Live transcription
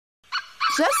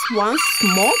Just one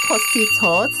small positive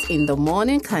thought in the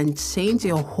morning can change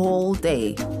your whole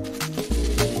day.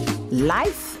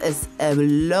 Life is a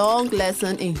long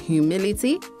lesson in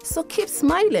humility, so keep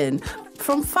smiling.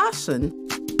 From fashion,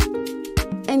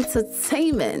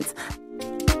 entertainment,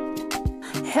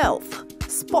 health,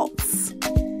 sports,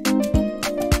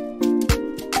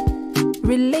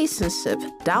 relationship,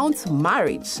 down to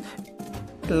marriage,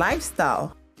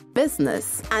 lifestyle,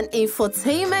 business, an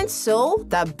infotainment show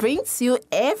that brings you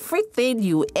everything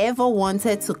you ever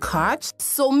wanted to catch.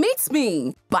 So meet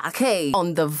me, Vybez,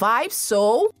 on the Vybez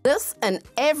Show this and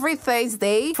every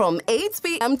Thursday from 8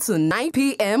 p.m. to 9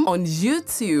 p.m. on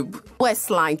YouTube,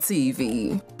 Westline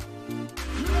TV.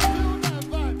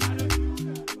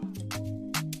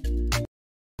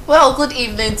 Well, good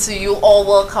evening to you all.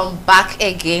 Welcome back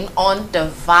again on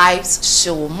the Vybez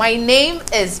Show. My name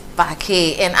is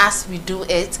Vybez, and as we do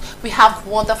it, we have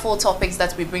wonderful topics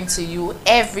that we bring to you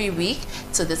every week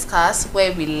to discuss,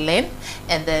 where we learn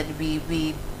and then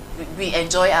we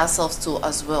enjoy ourselves too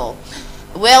as well.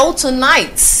 Well,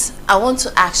 tonight I want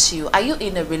to ask you, are you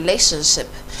in a relationship?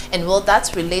 And well,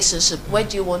 that relationship, where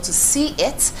do you want to see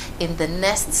it in the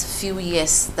next few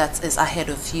years that is ahead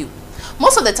of you?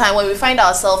 Most of the time when we find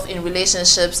ourselves in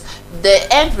relationships, the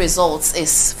end result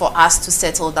is for us to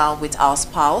settle down with our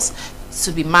spouse,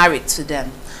 to be married to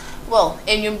them. Well,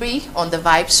 in Yumbri on the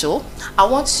Vybez Show, I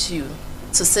want you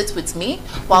to sit with me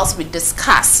whilst we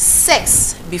discuss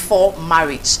sex before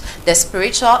marriage, the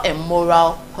spiritual and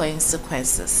moral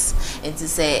consequences. And to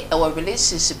say, our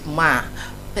relationship,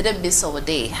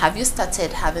 have you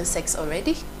started having sex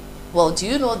already? Well, do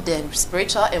you know the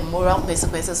spiritual and moral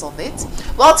consequences of it?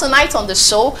 Well, tonight on the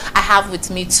show, I have with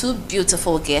me two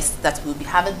beautiful guests that we'll be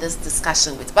having this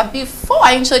discussion with. But before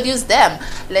I introduce them,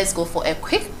 let's go for a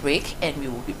quick break and we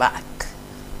will be back.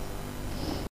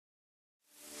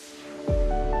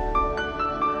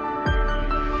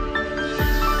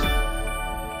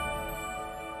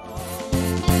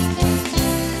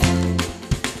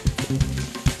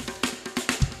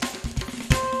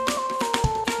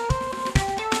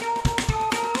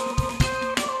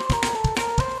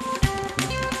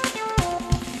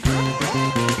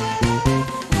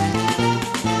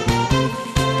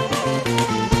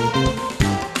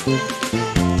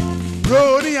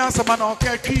 Sama no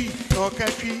catchy, no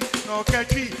catchy, no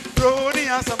catchy. Brody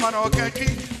and sama no catchy,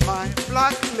 my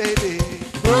black lady.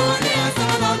 Brody and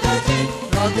sama no catchy,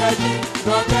 no catchy,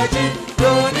 no catchy.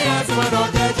 Brody and sama no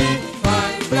catchy,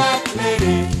 my black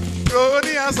lady.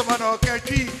 Brody and sama no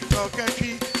catchy, no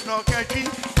catchy, no catchy.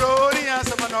 Brody and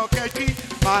sama no catchy,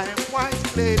 my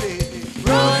white lady.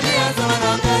 Brody and sama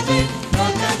no catchy, no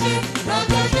catchy, no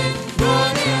catchy.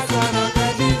 Brody and sama no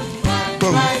catchy, my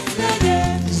white lady.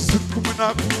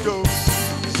 Sukuminakudo,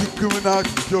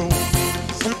 Sukuminakudo,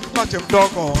 Sukumachem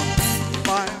dogon,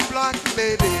 my black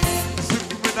lady.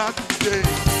 Sukuminakudo,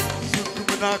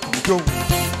 Sukuminakudo,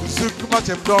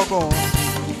 Sukumachem dogon,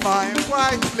 my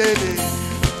white lady.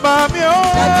 Mami oh,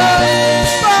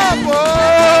 Babo,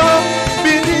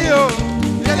 Video,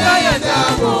 Yaya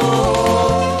Dabo.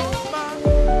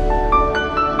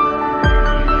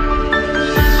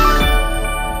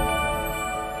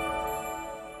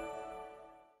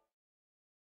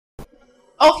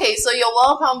 Okay, so you're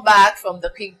welcome back from the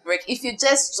quick break. If you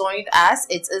just joined us,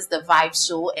 it is the Vybez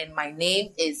Show and my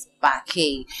name is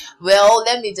Vybez. Well,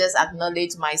 let me just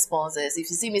acknowledge my sponsors.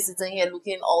 If you see me sitting here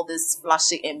looking all this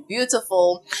flashy and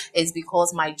beautiful, it's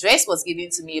because my dress was given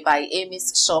to me by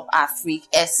Amy's Shop Afrique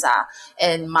Essa,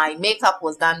 and my makeup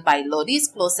was done by Lodi's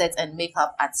Closet and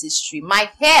Makeup Artistry.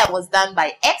 My hair was done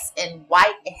by X and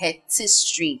Y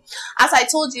Artistry. As I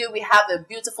told you, we have a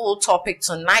beautiful topic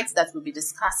tonight that we'll be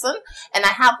discussing, and I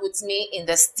have with me in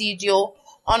the studio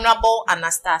Honorable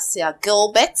Anastasia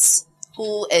Gilbert,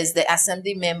 who is the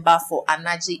Assembly Member for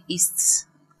Anaji East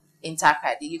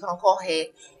Intercradi. You can call her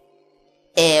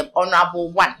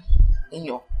Honorable One in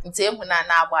your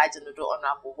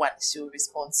Honorable One. She will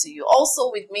respond to you. Also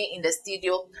with me in the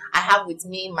studio, I have with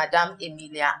me Madame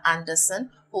Emilia Anderson,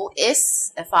 who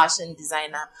is a fashion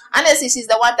designer. Honestly, she's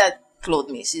the one that clothed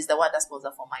me. She's the one that's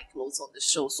sponsored for my clothes on the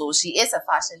show. So she is a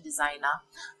fashion designer,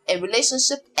 a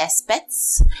relationship expert,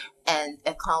 and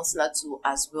a counselor too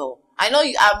as well. I know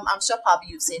you. I'm sure probably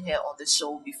you've seen her on the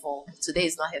show before. Today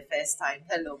is not her first time.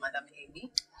 Hello, Madam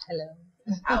Amy. Hello.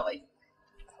 How are you?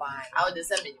 Fine. I would just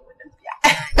send you with them.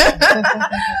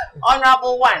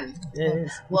 Honorable One.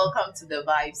 Yes. Welcome to the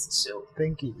Vybez Show.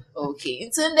 Thank you. Okay.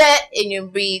 Into the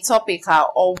in topic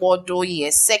or what do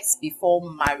you sex before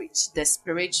marriage, the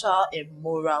spiritual and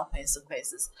moral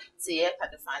consequences. So yeah,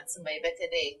 can find some better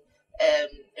day.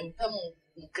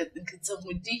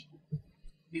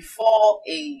 before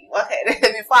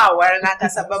before our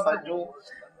nakasaba do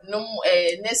no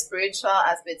ne spiritual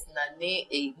aspect na ne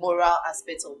a moral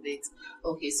aspect of it.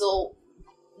 Okay, so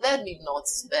let me not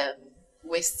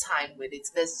waste time with it.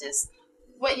 Let's just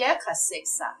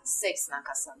sex na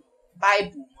kasa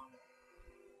Bible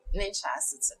nature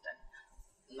citizen.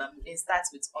 It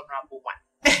starts with honorable one.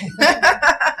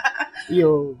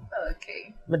 Yo.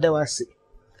 Okay. But there was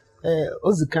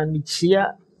Ozukan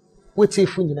Michia, what's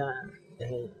if we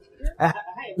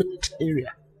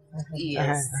area.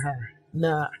 Yes.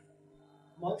 Now,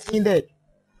 in that,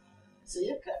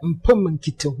 Pummon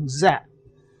Kito, that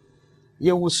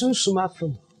you will soon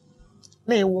sumafin.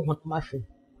 Nay, won't muffin.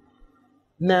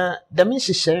 Now, the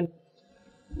mission shame.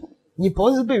 You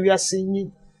possibly we are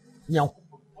seeing young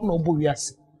no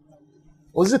boyas.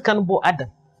 Ozukan bo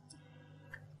Adam.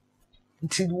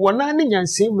 Until one and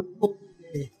same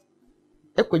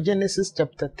Genesis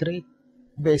chapter 3,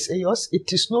 verse 8.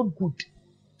 It is not good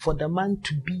for the man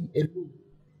to be alone.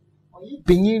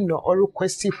 Being no or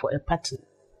requesting for a partner.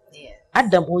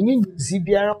 Adam only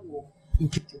Zibiara in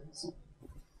kitchen.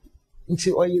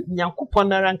 Until Yankupon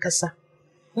Rankasa.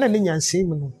 Nani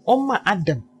same Oma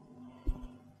Adam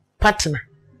partner.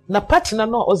 Na partner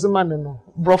no Ozaman no.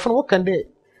 Brofan what can they?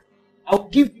 I'll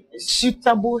give you a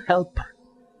suitable helper.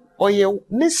 Or you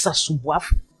nessa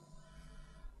subwaf.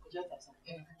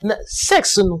 Na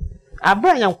sex no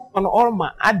Abraham on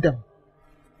Orma Adam.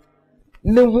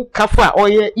 No kafa or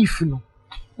ye if no.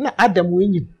 Na Adam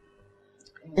winning.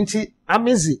 Nti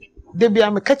amazing. They be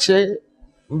am catch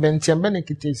Bentiam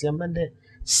Benekites and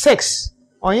sex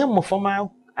or ye more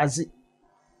formal as it.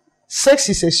 Sex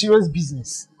is a serious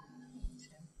business.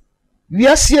 We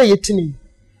are see yetini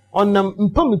on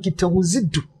mpamikita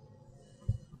huzidu.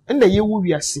 And the ye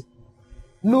we are see.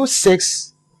 No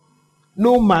sex,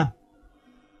 no man.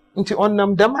 Nti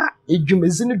onam dama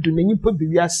edwumezini du na nyimpa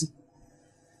biwiase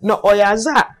na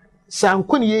oyaza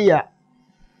sankoni ye ya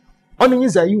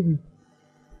onyiza yiwu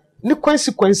ni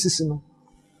consequences no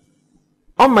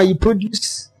oma you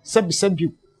produce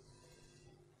sabi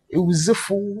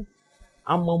ewuzefu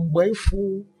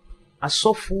amamboyfu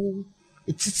asofu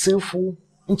etitsefu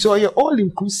nti oye all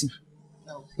inclusive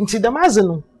nti damaze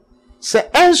no se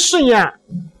enso ya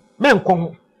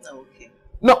menkon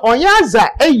no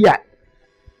oyaza eya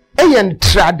eyen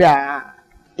trada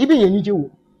ibi yenije wo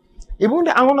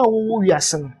ebunda ahona wo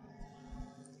wiase no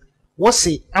wo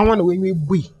se ahona wenwe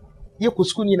bui ye ko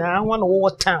school ni na ahona wo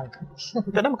town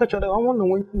kada maka choda ahona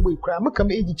wenwe bui kra maka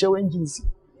me egiche wenjinsi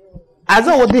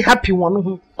aza wo dey happy one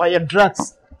ho oye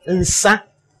drugs nsa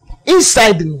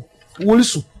inside no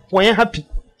wolusu wo happy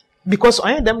because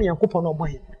oye dem yankopon no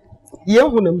boy ye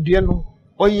hunam due no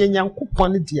oye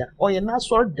yankopon dia oye na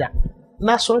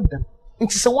sorda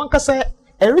nti se won kasa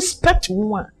a respect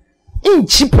one in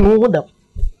cheap no them.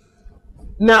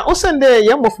 Na osende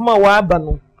ye mofuma wa aba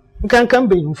no nkankan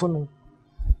benyimfo no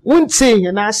wonte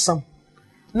ye na asam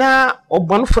na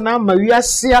obonfo na ma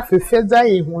wiase afefeza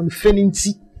ye hon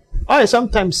feninti or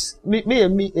sometimes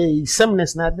me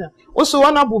seminars na da also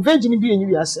one abu virgin bi enyi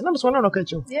wiase na so na no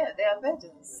kacho yeah they are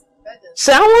virgins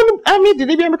say I mean the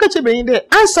bi me kacho beyin there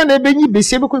answer na benyi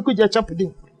besie be kokuja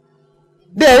chapudin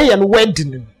there ye no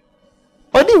wedding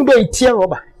Odin do itie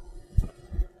rubber.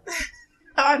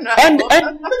 Oh, no. And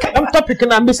I'm topic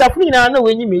na Miss Afrina na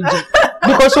wenyi meji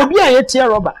because obi an tie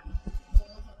rubber.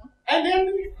 And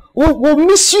then we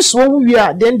misuse what we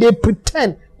are then they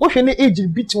pretend what any age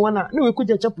beat one na we could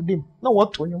just them na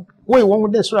what to you we won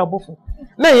dey so abofo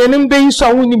na ye nim be yi so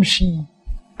awunim hwi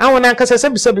awon an kasa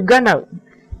se Ghana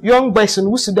young boys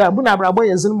no wusuda abu na abrabo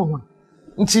ye zin mo ho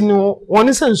nti no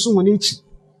woni sansu woni echi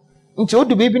nti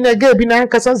odu baby na ga bi na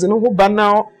nkasa zene ho ba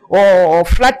na o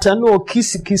flatter no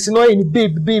kiss no any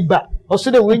baby o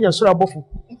so de we nya so abofo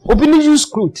obi ni use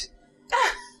cloth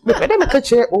me pede me ka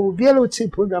che o bielo ti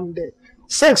program there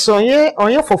sex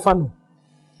onye for fun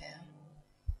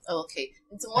okay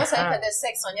nti mo say for the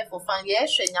sex onye for fun ye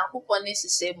hwe nyankopon ni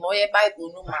hye mo ye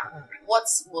Bible no ma what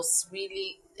was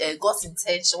really God's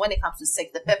intention when it comes to sex,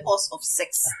 the purpose of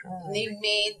sex, the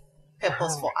main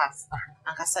purpose for us.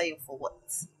 And can say for what?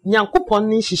 Nyankopon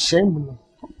ni hyehyɛ mu no.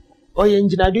 Oye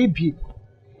njinado bi.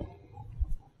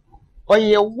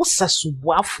 Oye wosaso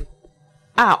boafo.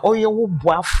 Oye wo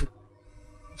boafo.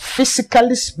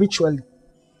 Physically, spiritually.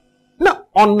 Na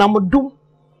onamdo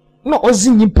na ozi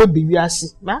nyimpa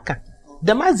bewiase. Maka.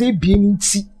 The maze bi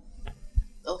nti.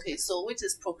 Okay, so which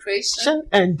is procreation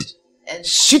and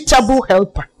suitable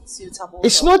helper.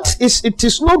 It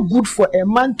is not good for a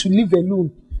man to live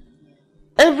alone.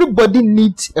 Everybody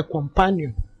needs a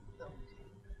companion.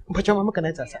 but your mama can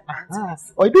answer.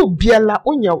 Or do Biala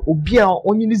on your Obia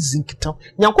on your zinkiton.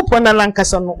 Yankopona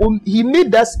Lancaster, he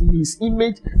made us in his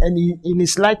image and in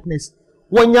his likeness.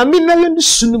 When Yamina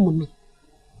Sunumuni,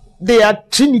 they are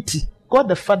Trinity, God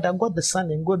the Father, God the Son,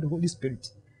 and God the Holy Spirit.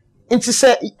 And to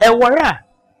say, Ewara,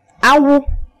 Awu,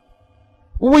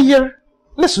 Weir,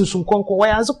 listen, some conquer, why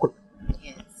as a cook.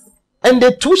 And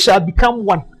the two shall become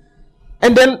one.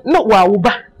 And then, not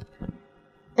Wauba.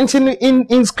 And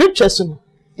in scriptures,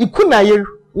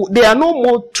 they are no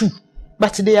more two,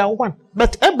 but they are one.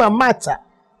 But ever matter,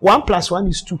 1 + 1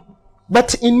 is 2.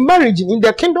 But in marriage, in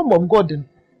the kingdom of God,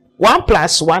 1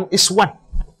 + 1 is 1.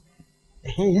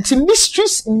 It's a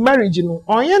mysteries in marriage, you know.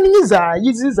 And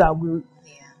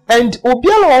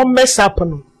Obiala all mess up.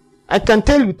 I can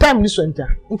tell you, time this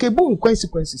winter. Okay, boom,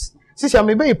 consequences. Since I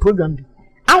may be a program,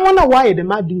 I wonder why the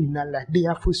mad doing that. They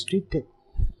are frustrated.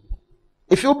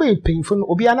 If you're being painful,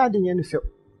 Obiana didn't feel.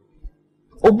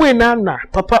 Obey Nana,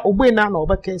 Papa, obey Nana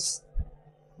over case.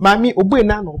 Mammy, obey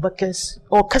Nana over case.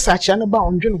 Or Cassachan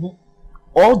about June.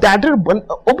 Or the other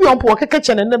Obion Poker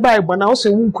kitchen and the Bible, and also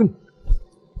Wunkun.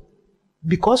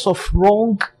 Because of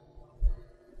wrong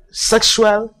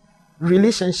sexual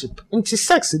relationship. Into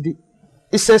sex,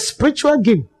 it's a spiritual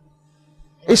game.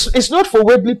 It's not for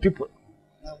worldly people.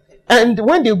 Okay. And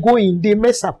when they go in, they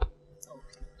mess up.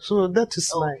 Okay. So that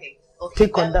is my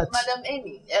take on that. Madam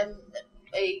Amy,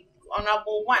 a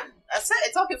honorable one.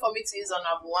 It's okay for me to use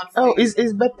honorable one. Oh,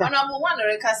 it's better. Honorable one,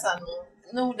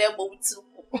 no, they're both too.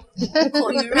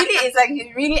 It's like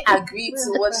you really agree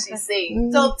to what she's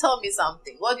saying. Tell me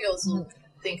something. What do you also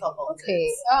think about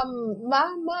this?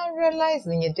 Ma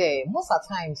realizing a day most of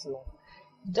the times,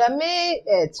 the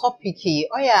main topic here,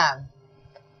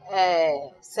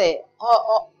 say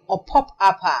or pop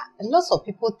up. Lots of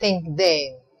people think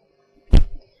they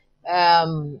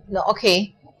no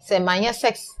okay. Say my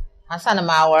sex and son of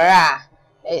my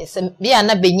wara. Say be an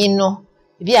abenino,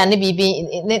 be an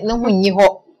baby no when you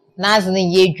hope.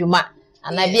 Nazin ye juma,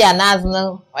 and I be a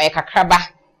nazno or a cacraba,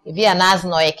 if be a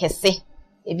nazno or a kesse,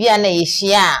 if be an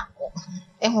Asia.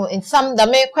 In some, the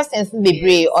main questions be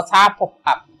brave or pop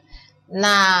up.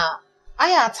 Now,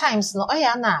 I at times no, I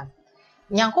am now.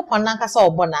 Yanko Ponanka saw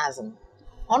bonazin.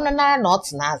 On another not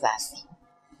nazas.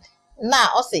 Now,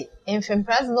 I say, infant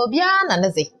present no bian and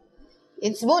a say.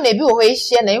 It's more a be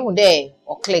share name day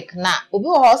or click na,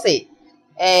 ubu horsey,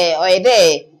 or a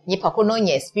day, ye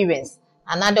pacononia experience.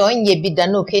 Another one ye be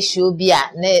done okay, she'll be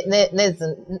a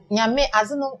nyame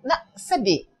as no na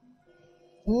sabi.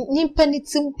 Nimpani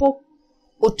simple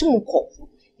otumuko.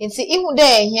 And see, even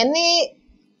there, yene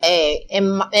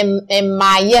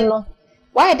my yeno.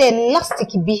 Why the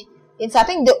elastic be? It's I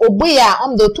think the obeya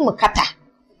on the otumakata.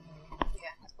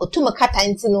 Otumakata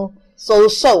intino so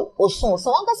or so.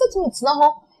 So one can say to it's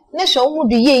now. Nation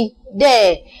would ye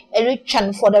there a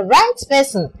return for the right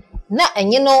person. Na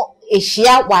and you know.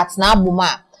 Eshia what na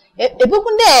buma e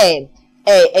bukun de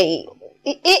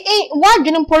why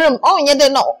didn't problem on ye de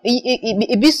no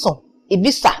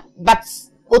ibisa but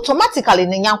automatically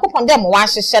na yankopon dem wa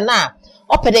hyehyɛ na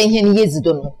opede hen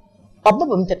yezido no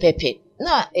obobom pepepe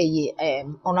na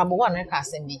honorable one ka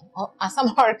asem bi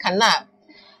asam hurricane na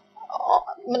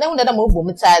me da mo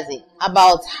bom taze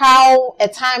about how a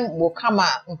time will come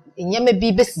nyeme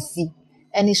bi besisi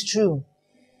and it's true.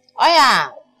 Oh yeah.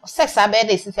 Sex abed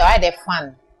is why they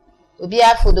fun. Obi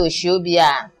afodo show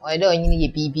bia or do onyi ye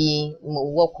bibi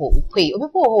work pay. Obi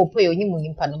po pay onyi mu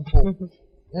nimpa no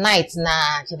night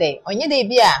na today. Onye dey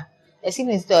bia a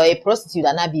significant a prostitute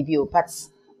and a bibi o but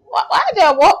why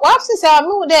there what say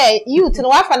am there youth no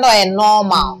wa fa no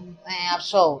normal. I'm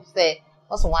sure say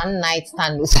what's one night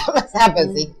stand what's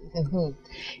happening.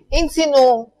 Inti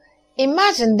no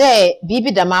imagine there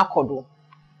bibi dama kodo.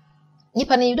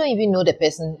 Nipa you don't even know the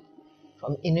person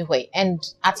from anywhere, and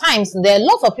at times there are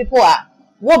lots of people are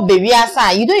what baby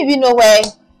are you don't even know where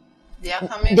they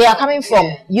are coming from.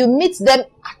 Yeah. You meet them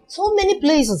at so many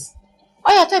places.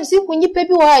 Oh yeah, times if when you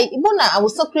baby why I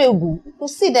was so crazy you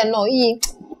see them no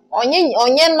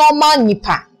onye normal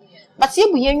nipa, but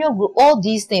you all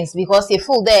these things because you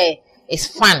feel there is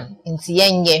fun in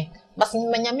tiyenye. But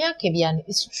in manyamia kebian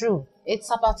it's true. It's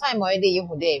about time already you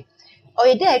there or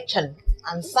a day action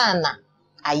and sana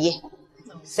aye.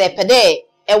 Say per day,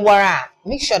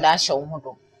 make sure that show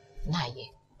model.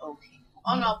 Okay.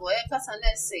 Honorable, let's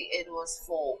say it was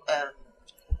for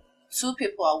two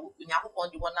people on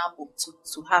the one album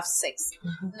to have sex.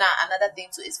 Now another thing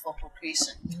too is for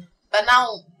procreation. But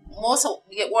now most of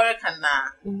the work and now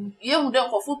you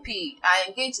don't go for are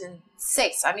engaged in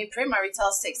sex. I mean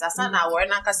premarital sex. As an hour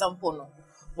and a casampono.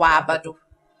 Wabado.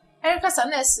 Erica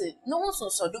Sanesi, no one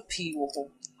so do P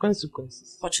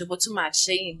consequences. contribute to my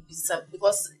shame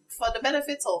because for the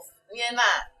benefit of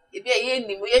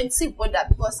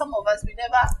because some of us we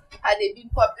never had a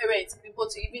big poor parents, people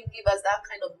to even give us that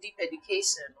kind of deep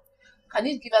education. Can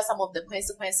you give us some of the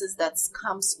consequences that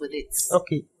comes with it?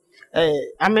 Okay.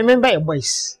 I remember a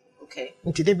voice. Okay.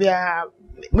 Today we are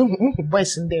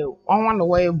boys in there. On one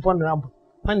way vulnerable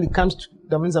when it comes to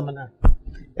the Mizamana.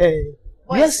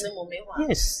 Yes.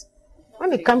 Yes.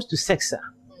 When it comes to sex,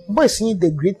 boys need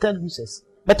the greater losers.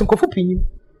 But in Kofu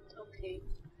okay.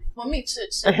 For me,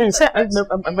 church.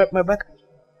 My back.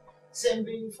 Say,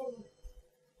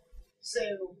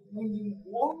 when you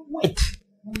won't wait,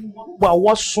 well,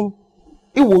 what's soon?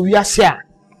 It will be a share.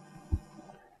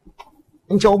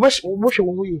 Until wish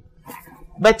we.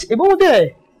 But if we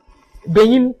there,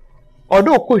 being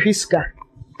although Kuhiska,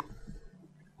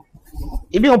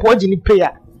 if you want any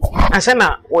prayer, and say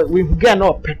now we get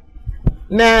open.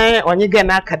 Nah, when you get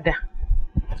nakada.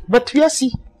 But you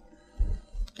see,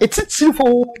 it's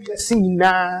simple singing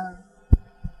now.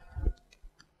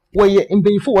 Where you in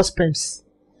being for sperms.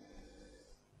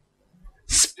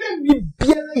 Sperm me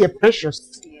be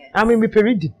precious. I mean, we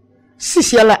reading.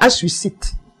 Sis yala as we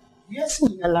sit. Yes,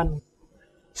 yala.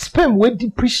 Sperm will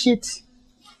depreciate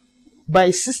by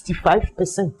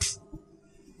 65%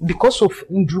 because of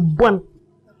ndrubuan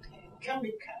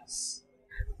chemicals.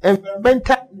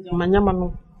 Environmental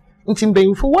manyamano. Intim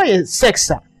being for why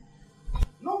sex.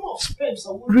 No more sperms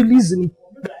are releasing.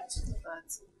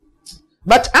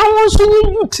 But I want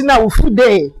you to know food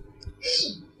day.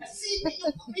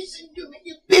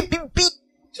 Baby.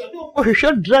 Oh, you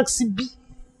should drugs be.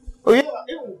 Oh, yeah,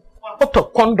 what a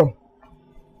condom.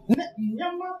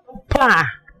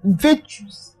 Pa,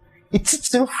 virtues. It's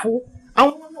sinful. I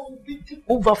want to be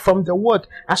over from the word.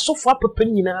 I saw for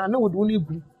Penina, I know it only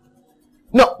be.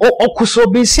 No, or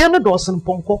Kuso be Siena Dawson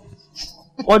Ponko.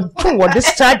 Or two, or this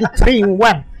started 3 in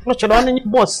 1. Not your only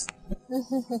boss.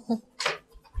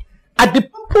 At the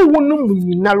people who know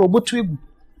me, narrow but to you.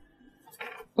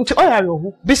 Into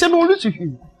all be sent only to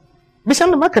you. Be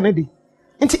sent the Macanadi.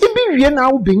 Into every year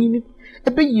now being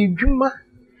a ye juma.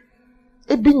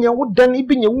 A being your wood done,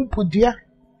 even your whoop, dear.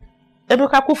 Ever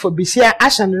cackle for Bissia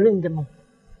Ash and ring them.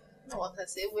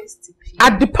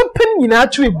 At the pumping in our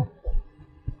trib.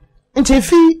 Into if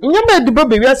he, you made the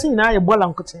baby, we are seeing I a ball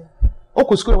uncle.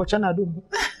 Oko school, what can I do?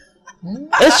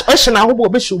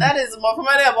 That is more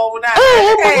familiar about that.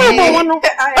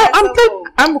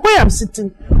 I'm where I'm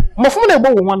sitting. More familiar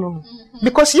about one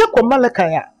because you come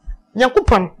Malakaya.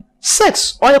 Yakupan,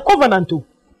 sex or a covenant.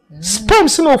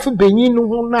 Sperms no for Benin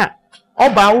no na.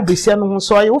 Oba will be seen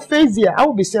so I will face here. I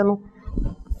will be seen.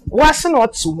 Was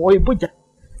not so or a Buddha.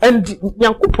 And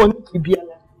Yankupon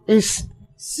is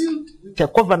sealed with a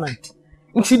covenant.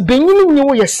 It's Benin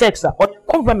you your sex or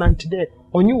covenant there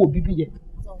on you will be here.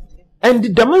 And the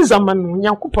Damanzaman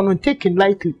Yankupon taken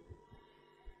lightly.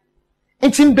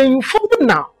 It's in being forward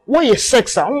now. Why is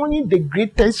sex? I want the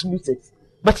greatest losers,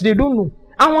 but they don't know.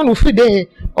 I want to feed them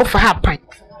of her pint.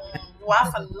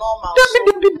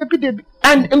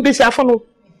 And in this afternoon,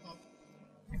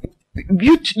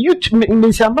 you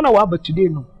Miss Amana but today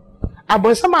no.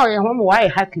 About somehow why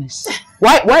heartless?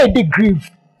 Why they grieve?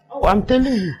 Oh, I'm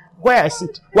telling you, where I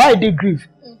sit. Why they grieve?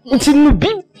 It's in the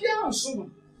big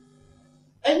soon.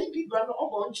 Any people are not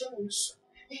on channels.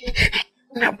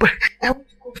 I want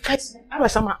to confess. I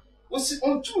was some. Was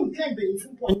on 2 can be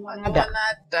one another.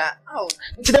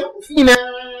 To the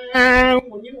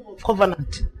when you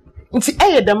covenant. Into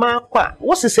a the man,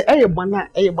 what's it say? A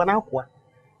banaqua.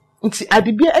 Into I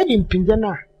did be a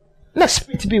impingana. Not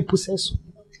spirit to be possessed.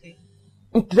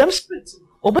 Into them spirit.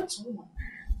 Or but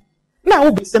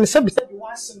now be some service.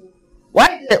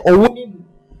 Why or women?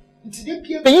 Into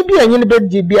the you be a bed,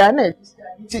 be a net.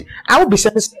 I will be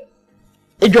satisfied.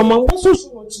 A German was so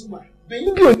much. Baby,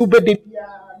 you better.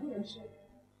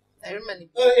 Okay.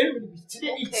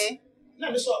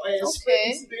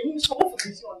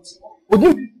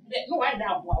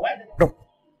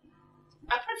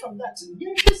 Apart from that,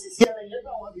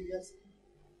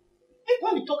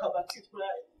 when we talk about it,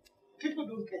 people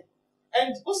don't care.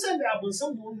 And also, there are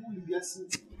some who will be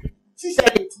asleep.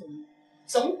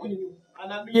 Some couldn't you,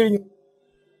 and I'm hearing you.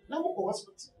 Now,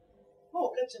 hospital. No,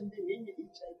 catch them in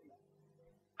HIV.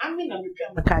 I mean,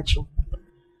 I'm catch you.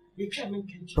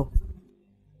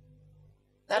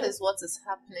 That is what is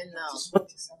happening now.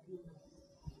 What is happening now?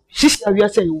 She's a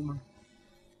real woman.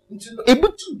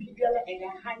 Able to be and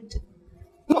hide.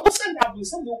 No, also, there will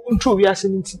some control we are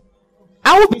saying.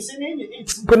 I will be saying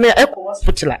it's going to echo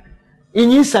hospital. In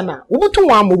Yisana, what to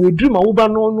one will dream over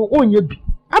no on your be.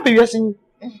 I'll be saying,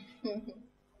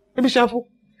 be shameful.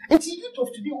 It's the youth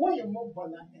of today. Why you're more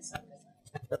balanced?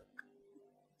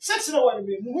 Sex no one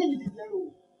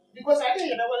will because I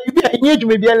didn't know you be a new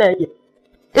maybe a lady.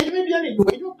 It may be a new.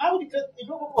 You how did you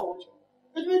don't go?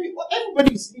 It may be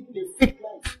everybody is living a fake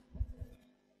life.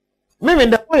 Maybe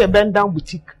the boy bend down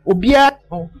boutique, Obia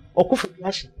or coffee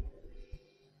flash.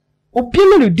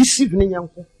 Obia will deceive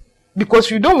Nyanko because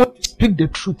you don't want to speak the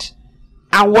truth.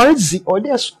 And what is the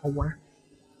order?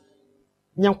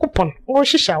 Nyankopon, or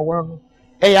she shall work.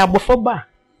 A before bar.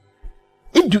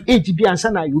 If you age be answer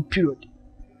now, you period.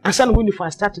 And son, when you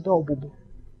first started all bobo.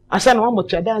 And son, one more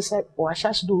to dance or a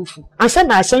shash do. And son,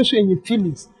 I sense you in your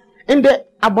feelings. And the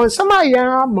abon summer,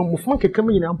 ya, Mamma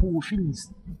coming in and pull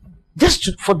feelings.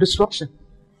 Just for destruction.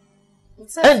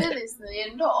 It's a feelings,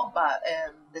 you know about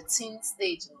the teen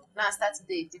stage. Now start to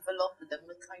develop with the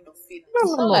kind of feelings.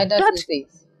 No, like that stage.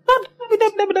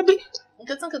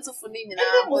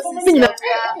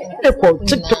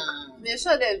 They're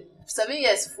sure they're 7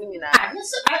 years full now. I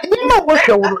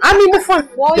mean,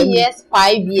 4 years,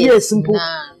 5 years. Simple.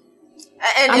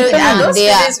 And those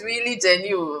feelings really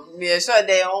genuine. They're sure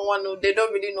they don't want they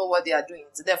don't really know what they are doing.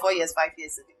 So they're 4 years, 5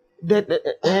 years.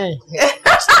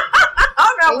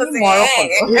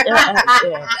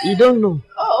 You don't know.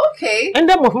 Oh, okay. And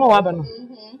then more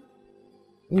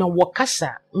no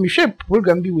wakasa. Me shape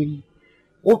program be with you.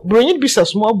 Bring it be a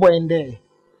small boy in there.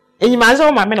 And you might say,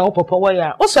 oh, my man, oh, papa,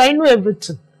 why? Also, I know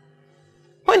everything.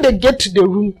 When they get to the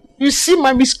room, you see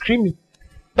mommy screaming.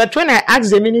 But when I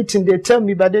ask them anything, they tell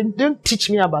me, but they don't teach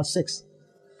me about sex.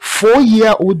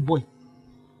 4-year-old boy.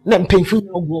 Then painful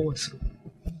no goes.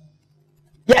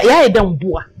 Yeah, I don't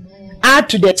do. Add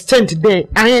to the extent there,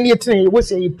 I ain't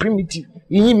was a primitive.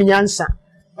 You need me answer.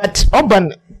 But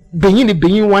urban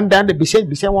being one that the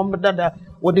beside one that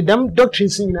what the damn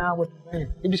doctrines in our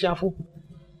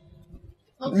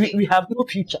we have no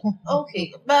future.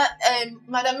 Okay, but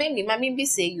Madam Mimi, Mamimbi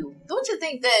say you. Don't you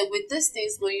think that with these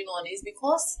things going on is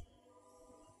because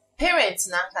parents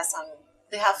now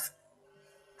they have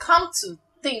come to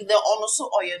think they're also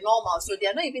or you're normal, so they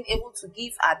are not even able to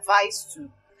give advice to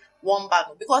one bag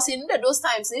because in those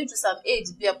times they to some age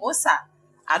be a mosa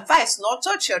advice not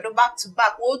touch your back to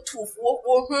back or two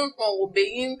or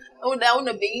being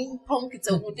being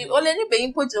pumpkin or any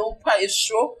being put your own price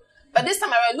show. But this time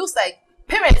around it looks like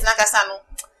parents nakasano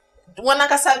one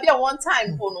nakasabia one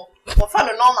time for fun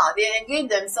normal they engage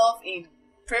themselves in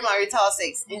premarital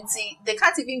sex and see they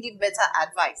can't even give better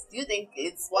advice. Do you think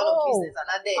it's one of these things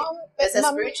another there's a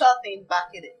spiritual thing back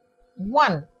in it?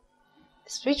 One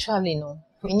spiritually no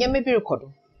maybe record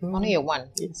only one.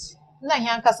 Yes.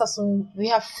 We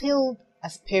have failed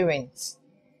as parents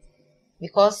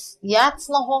because yats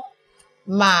no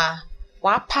ma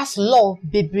wa pass law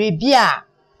bebrebia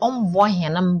on boy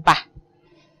number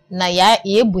na ya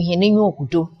buhene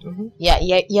nyokudo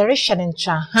ya reshaden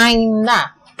chahan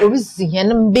na orizi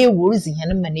henmbe worizi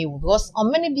henmane because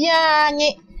on many bia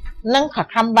nye nan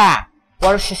kakramba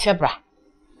war fefebra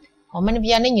on many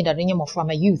bia na nyida denye mo from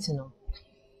a youth no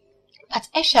but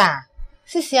esha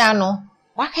sisiano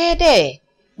wakede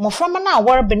mo from na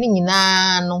war beni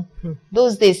nyina no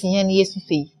those days here na yesu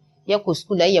fe ye ko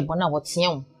school ye bona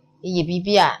woteam ye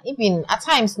bibia even at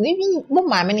times even mo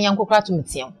ma me yankokra to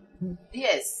meteam.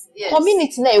 Yes.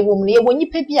 Community na ewo mu ye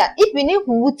wonyipa bia even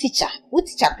hu teacher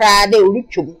kra de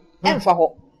orutwom emfa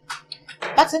ho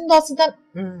but in those that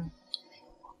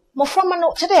mo from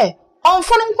no today on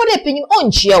phone nko de penyim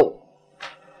onchie o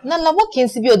na la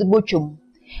wokensi bi odibotwom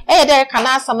there can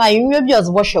answer my you be as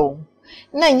washow.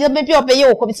 Na maybe obey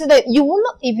you will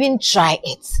not even try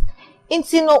it.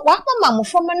 Into no what mamma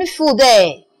from any food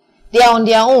there. They are on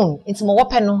their own. Into my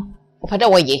weapon of a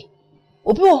way.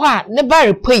 Obi wa never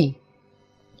repay.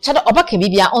 Chada oba can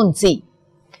be on tea.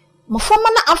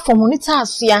 Mofomana up for monitor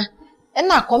sia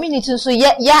and our community so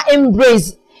ya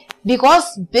embrace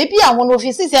because baby I want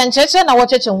offices and church and our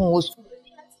church was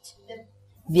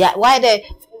why they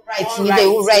writing they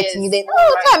will writing they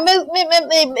oh time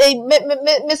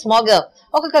miss small girl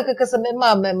okay because me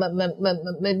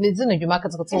zinu you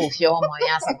market to of your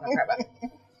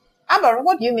Amber,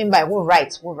 what do you mean by who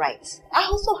writes? I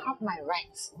also have my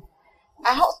rights.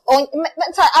 I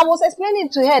was explaining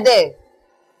to her there.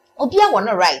 Obia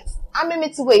wanna write. I mean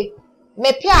it's way.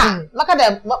 Me pia maka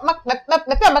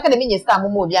de me star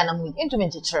mo obia na mu into me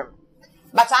term.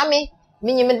 But I mean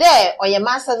me there or your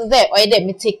master there or there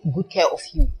me take good care of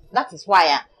you. That is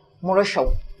why more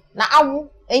show. Na awu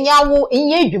enyawo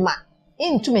enye adwuma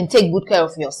into me take good care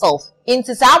of yourself.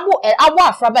 Into awu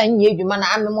afraba enye adwuma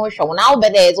na am more show. Na awu be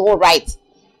there is all right.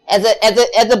 As a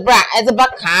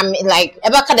back calm like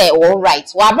eba ka dey all right.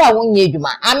 Wa bra won nye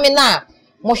adwuma. I mean na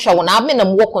mo show na me na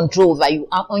mo control over you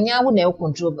onya wo na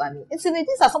control over me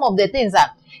these are some of the things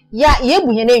that ya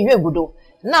buhe na ehwe gudo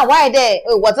na why there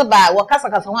whatever wo kasa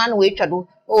ho an we twado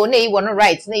na you no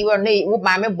right na you wo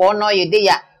ma me bo no ye dey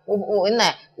ya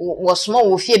na wo small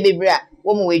wo fie bebre a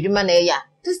wo mo adwuma na ya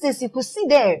this days you could see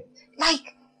there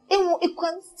like it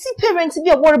can see parents be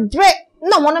a word break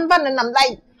no one ban and I'm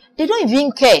like they don't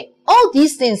even care all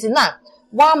these things na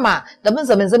wama the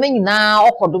benza nyina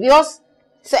okodo because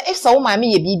say if so ma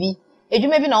me ye bibi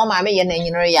adwuma bi na wo ma me ye na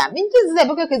nyinere ya me this is the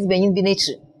because case benyin bi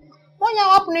nature won ya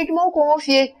wap na adwuma ko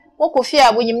fie wo fie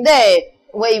a wonyim there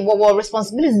we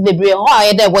responsibilities bebre ho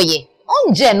aye there we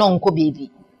onje no nko baby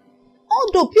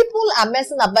although people are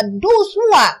messing up but those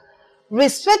who are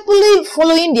respectfully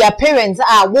following their parents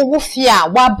wo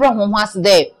fear wa bro ho as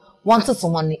there wanted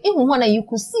someone even when you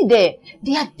could see there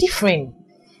they are different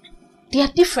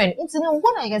it's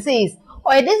what I can say is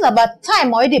it is about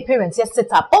time already parents just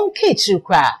set up on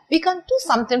we can do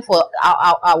something for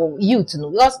our youth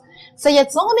because say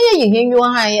it's only you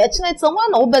high it's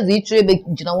someone over the tree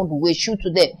you know we shoot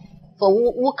today for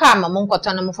who come among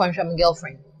quatana from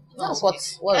girlfriend that's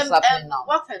what's happening now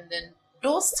what and then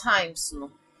those times no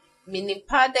meaning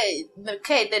part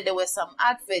that there were some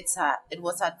adverts it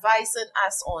was advising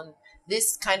us on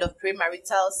this kind of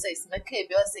premarital sex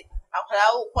because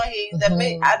the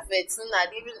main adverts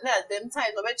and even them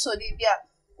times eventually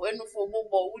when for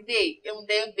mobile day and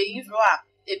then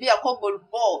be a couple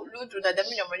ball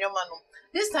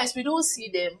these times we don't see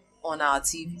them on our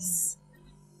TVs.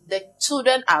 The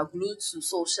children are glued to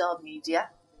social media,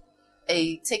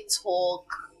 a TikTok,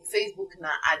 Facebook na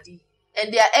adi.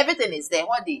 And everything is there.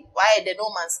 Why the no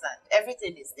man's land?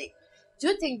 Everything is there. Do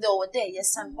you think they were there?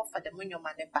 Yes, and for the money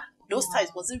back. Those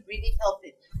times was it really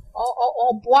helping?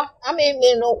 Boy. I mean,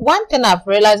 you know, one thing I've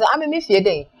realized. I mean, if you're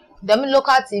there, the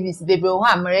local TVs, baby,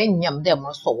 them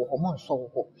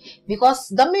so because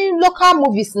the local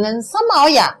movies, and somehow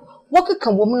what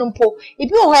can woman po?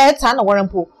 If you had time or one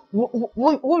po,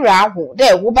 we are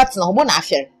there. We but no one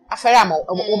affair. Aferamo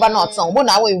oba not son bo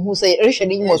na we hu say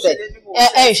rehwede mo say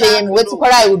hwe we to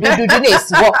kwara we do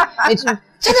this wo it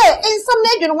in some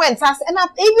legend went as and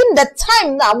even the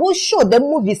time now we show the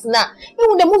movies now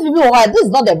even the movie be this is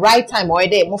not the right time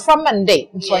already mo from Monday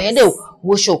so yen dey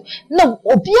we show no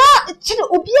obia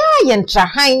ye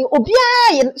ntrahan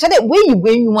obia ye chede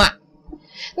we you a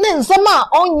na nsama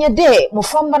onye dey mo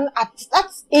from at that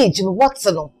age no what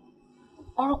no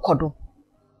orokodo.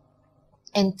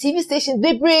 And TV stations,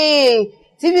 baby,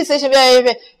 TV station,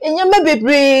 and you may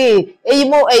be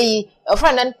a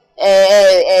friend and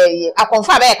a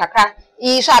confirm kaka,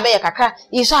 Isha be kaka,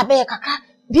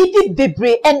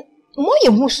 baby, and more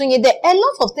you mushing there. A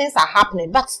lot of things are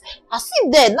happening, but I see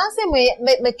there, nothing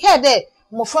me care there.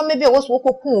 More from maybe was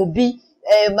woku be,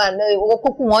 man,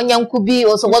 woku one young could be,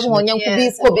 also was one young could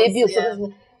be, co baby,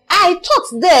 I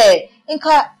thought there.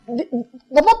 Inka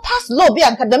the past law be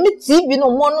anka the TV no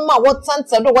one ma what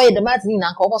sense do why the man ni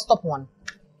anka over stop one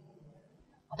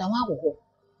odawa go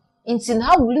intin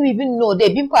how will you even know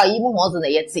they been pa even more than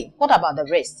yet say what about the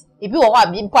rest if you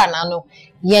are been pa na no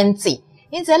yenti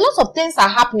it's a lot of things are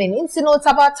happening it's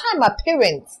about time our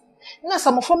parents na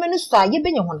some from any store ye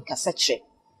be hon kaseche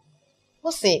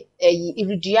what say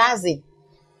iridiaze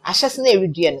ahese na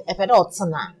iridie no epeda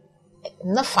otena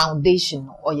na foundation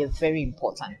or you're very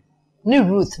important. New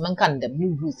root, man can them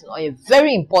new root or you're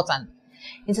very important.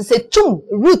 It's a tum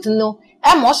root no,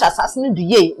 and most assassin do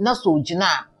ye, not so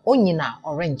jina, onyina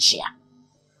orange ya.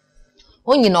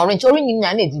 Onion orange,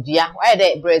 why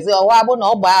the Brazil or wabo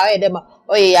no buy them,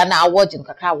 or ye are now watching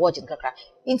kaka.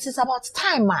 It's about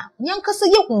time, ma. Yanka say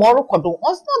you more kodo,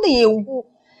 or not the you.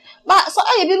 But so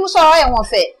I been sorry I want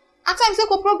fair. At times,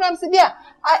 programs there.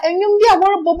 And you be a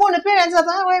world born parents that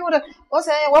I was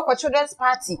a work for children's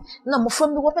party. No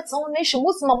from the weapons on nation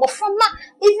was no from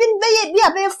even they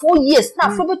are there 4 years now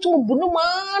from to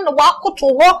Bunuman, walk to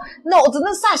walk. No, it's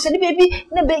not such a baby,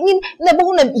 never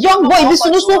young boy, this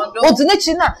is what's the next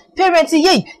parents,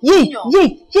 ye.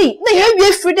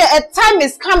 They free there. A time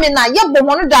is coming now. Young boy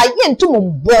want to die into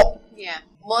more. Yeah.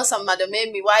 Most of madam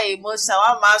made me why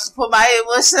emotional mask for my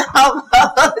emotional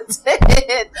about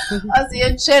it. As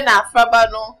the trainer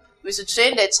Frabano, we should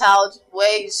train the child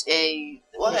where is the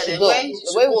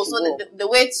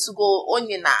way to go on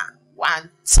one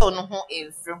ton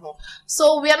in from.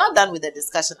 So we are not done with the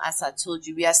discussion as I told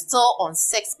you. We are still on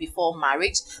sex before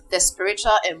marriage, the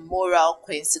spiritual and moral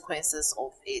consequences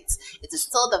of it. It is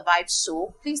still the Vibe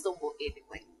Show. Please don't go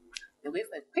anywhere. We'll wait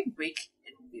for a quick break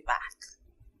and we'll be back.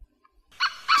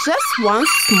 Just one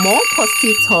small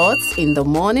positive thought in the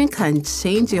morning can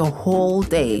change your whole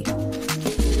day.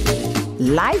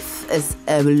 Life is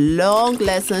a long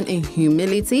lesson in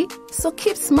humility, so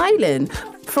keep smiling.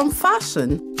 From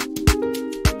fashion,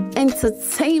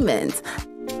 entertainment,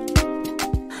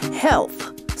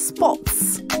 health,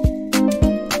 sports,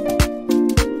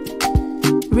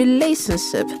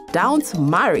 relationship, down to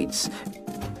marriage,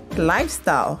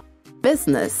 lifestyle,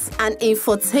 business, an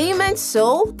infotainment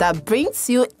show that brings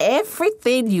you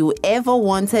everything you ever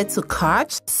wanted to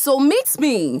catch. So meet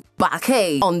me,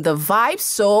 Bake, on the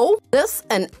Vybez Show this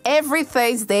and every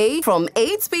Thursday from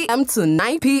 8 p.m. to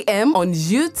 9 p.m. on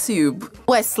YouTube,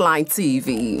 Westline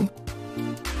TV.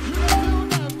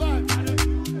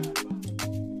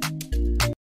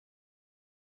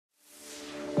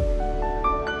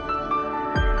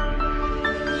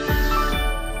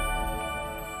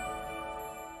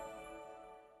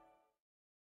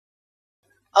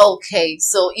 Okay,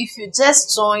 so if you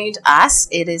just joined us,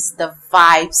 it is the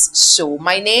Vybez Show.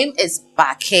 My name is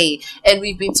Bake, and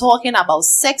we've been talking about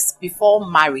sex before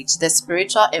marriage, the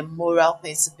spiritual and moral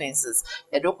consequences.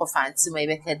 The doko fancy my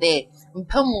bekade.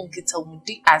 Mpamu kita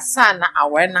mudi asana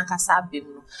awarna kasa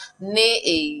bimu.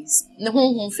 Ne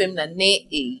hun film na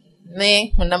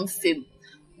ne hunam film.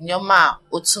 Nyoma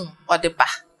otum odeba.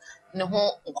 No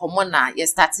common na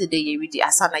started the year with the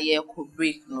asana year could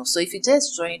break no. So if you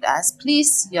just joined us,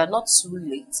 please, you're not too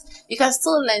late. You can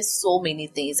still learn so many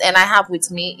things. And I have with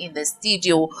me in the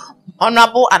studio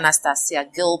Honorable Anastasia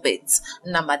Gilbert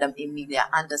and Madam Emilia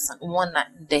Anderson. One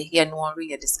the here no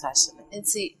real discussion. And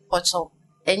see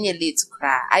and you're late to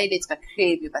cry. I late to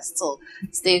crazy, but still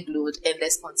stay glued and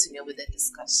let's continue with the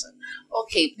discussion.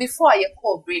 Okay, before I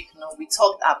call break, we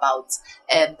talked about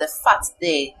the fact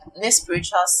the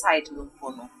spiritual side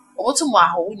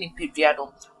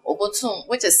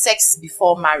which is sex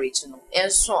before marriage,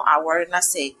 and so our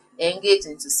say engage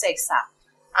into sex.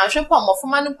 I'm sure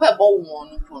Pomofman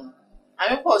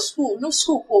I'm school, no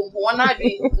school, one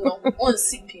one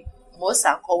CP, most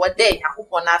uncle what day I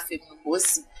hope on our film.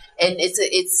 And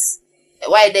it's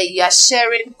why you are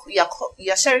sharing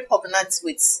covenants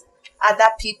with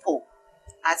other people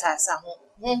at a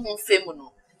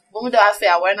femuno. Bumudo afe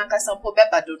awana kasampo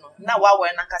bebadono. Na wa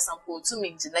wana kasampo to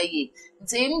me jinaye.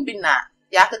 Ntim bina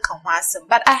yaka kamwasem.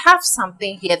 But I have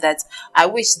something here that I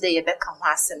wish they be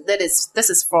kamwasem. This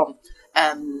is from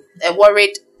a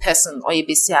worried person or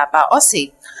yebisi about. Or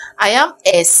say, I am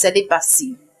a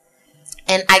celibacy.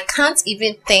 And I can't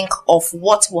even think of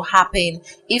what will happen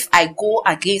if I go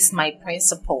against my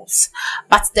principles.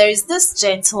 But there is this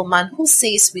gentleman who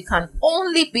says we can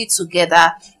only be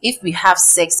together if we have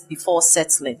sex before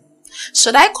settling.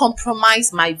 Should I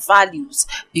compromise my values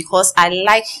because I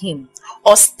like him,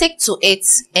 or stick to it?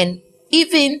 And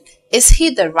even, is he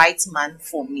the right man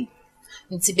for me?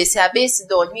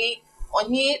 Onye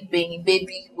being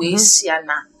baby we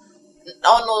siana.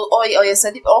 Oh no, or you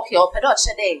said okay, or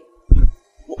pedoche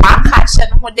I catch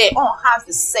and when they all have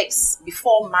the sex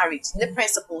before marriage, the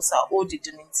principles are all the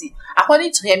dignity.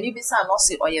 According to him, maybe some not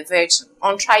say or a virgin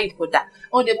on try it with that.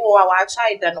 Oh, they will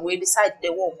try it and we decide they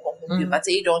won't come but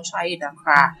they don't try it and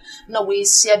cry. No way,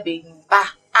 she being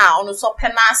back on so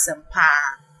penas and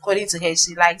pa. According to her,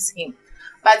 she likes him.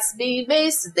 But being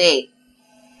based there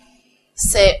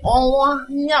say, oh,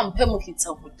 young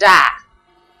Pemukita would die.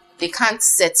 They can't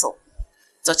settle.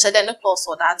 So, then the close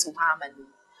for that to harmony.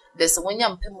 There's a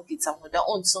young Pemukita with their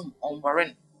own son on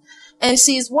Warren. And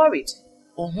she is worried.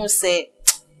 Who say,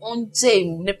 on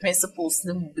Jane, the principles,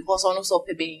 because on also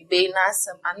being nice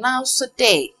and now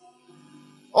today.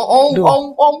 On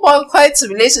quite a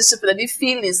relationship with the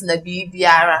feelings in the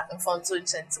BBR and front to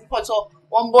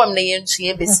one born lay and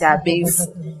she be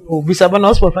oh, we have an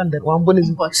hospital friend that one born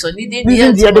is so needing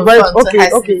the device.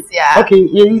 Okay,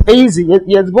 easy.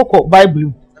 Yes, book of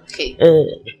Bible. Okay,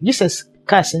 Jesus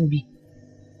can be.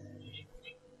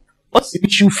 What's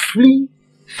it you flee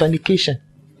fornication?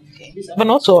 Okay. But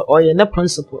also, or a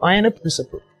principle, or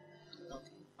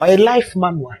a life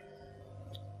manual.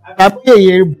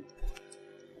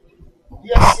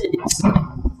 Yes,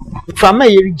 it's from a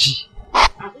year G.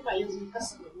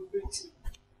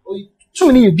 Too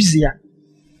many busier.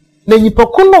 Then you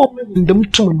pocono in the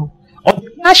mutuno. Or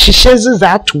she shares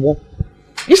that to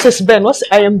Jesus Ben was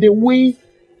I am the way,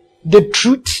 the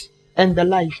truth, and the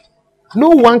life. No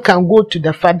one can go to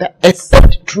the Father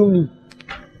except through me.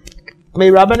 May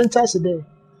Rabban tell today.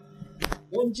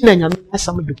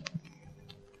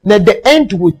 That the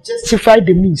end will justify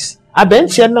the means.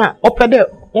 Abensiana open there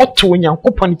what to when you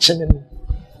coupon channel.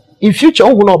 In future,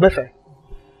 oh, no better.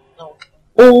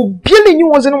 Oh, Billy, you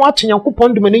wasn't watching your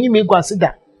coupon to you may go sit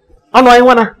that. Oh, no, I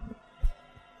wanna.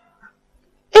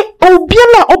 Oh,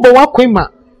 Billa Obawa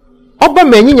Quima. Oba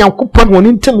many young coupon one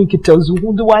intimate tells you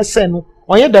who do I send.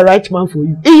 or you're the right man for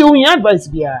you. You advice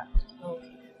be a.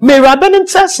 May Rabbanin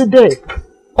say there,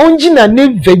 Onjina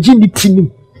name virginity.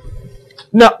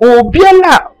 Na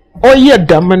Obiala or ye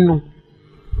damano.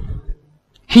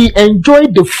 He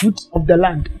enjoyed the fruit of the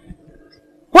land.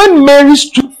 When Mary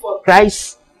stood for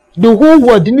Christ, the whole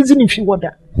world didn't even feel what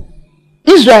that.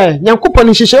 Israel,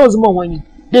 Yankupon Shisha was more money.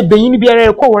 They begin to be a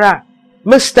record.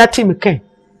 Must start him again.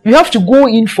 You have to go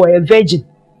in for a virgin.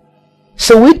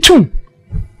 So we too.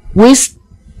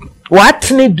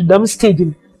 What need them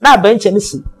staging? Now bench and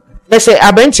see. Let's say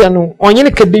a bench and on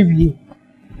your baby.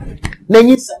 Then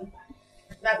you say,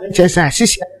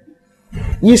 Sister,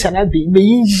 yes, and I be may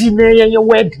your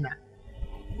wedding.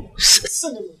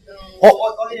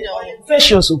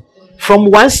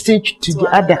 From one stage to the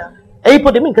other.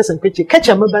 Catch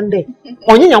a mabande.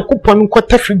 On your coupon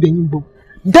quarter free benimbo.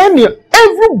 Daniel,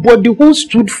 everybody who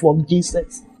stood for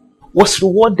Jesus was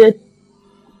rewarded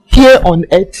here on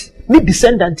earth. Me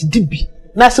descendant DB.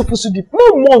 Na supposed to be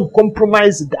more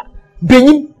compromised that.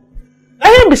 Benin.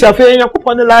 I am myself here in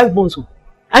coupon the life bones.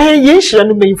 I am yes,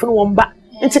 and me from one back.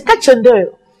 It's a catch and there.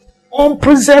 On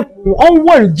preserve, on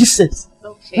worry Jesus.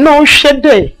 No shed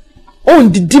there.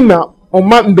 On the dimmer. On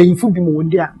mountain being food be more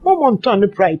there. More turn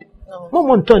pride.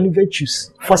 More turn virtues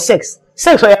for sex.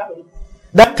 Sex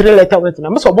that 3 letter went to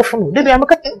Must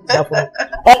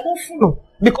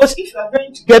because if you are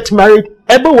going to get married,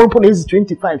 everyone is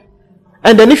 25.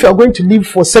 And then if you are going to live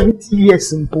for 70 years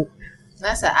simple.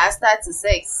 That's I start to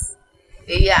 6.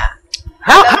 Yeah.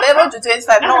 How to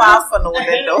 25 no half for no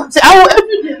window.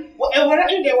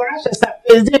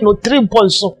 No 3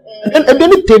 points. And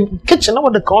then it kitchen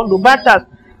over the condo, but that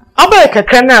America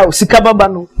can now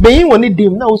Sikababano, being one of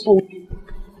them now so.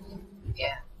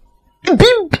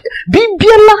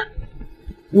 Bibiala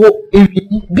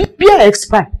Bibia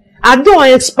expire. I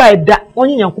don't expire that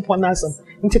only your coupon answer.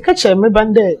 Into catch a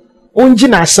mebande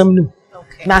onjina some new.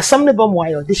 Now some never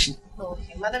why audition.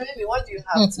 Okay, Madam Amy, what do you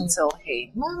have to tell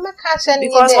hey? Mama catch any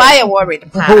because why are you worried?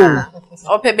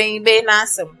 Ope baby na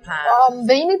some pan.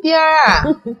 Baby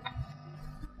Biara.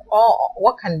 Oh,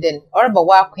 what can then? Or about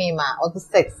what queen or the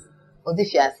sex or the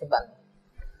fiasban.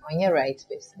 On your right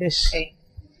face. Yes.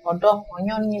 Although on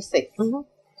your new sex.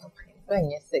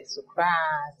 When your sex to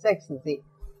cry, sex is it.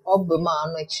 Or be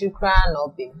man, no chew cry, no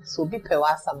be. So be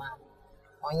pewasama.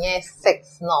 On your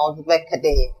sex, no, the back a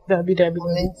day. Debbie.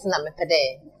 On a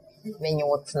day. When you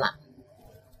what's not.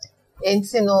 And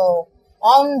you know,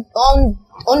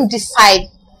 on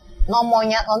decide no more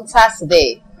on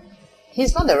Saturday.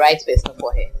 He's not the right person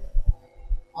for her.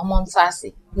 On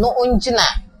Saturday. No unjina.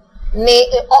 Ne,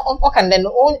 okay, then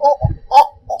on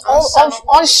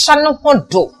Shannon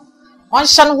Hondo. On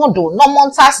Shannon Hondo, no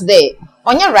more Saturday.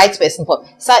 On your right person for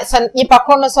San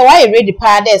Yipacrono, so I ready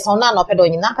paradise on none of it on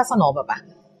Nakasan over.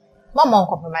 Mama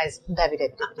compromise,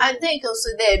 David. I think also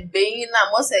there being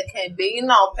a most can be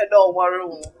now pedal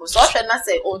warroom. So I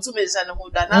say, oh, to me, and who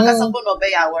that Nakasan will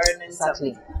obey our awareness.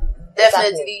 Exactly.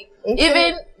 Definitely.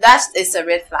 Even that is a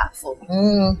red flag for me.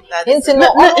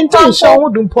 Intention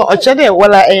wouldn't put a channel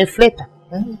while I flatter.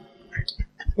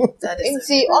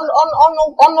 See,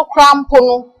 on no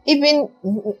crampono, even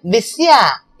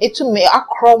Bessia, it to me a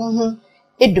crumb,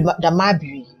 it the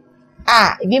Mabry.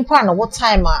 Even partner what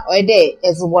time or day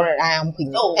as what I am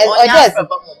putting.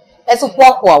 As a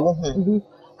walk.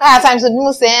 Times of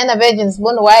Moose and a virgin's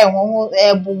one away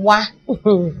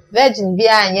virgin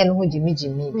beer and yen who Jimmy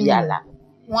Biala.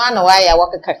 One away I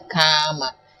walk a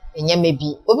calma. And ye may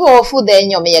be over food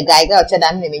then you may a guy go to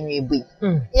them when you be.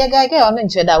 Ye guy go on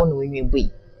and shut down when you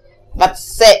be. But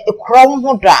say a chrome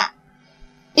who dry.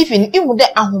 If you would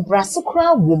the brass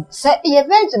crown would say a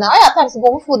virgin, I have times to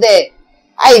go for there.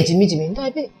 I Jimmy,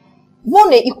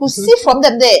 one you could see from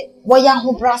them there. Why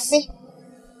young brassy?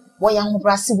 Why young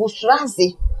brassy was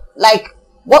razy? Like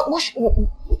what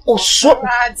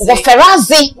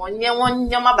Ferrazzi?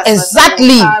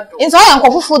 Exactly. It's all I'm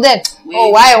for them. Oh,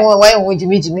 why would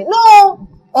Jimmy? No,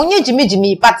 only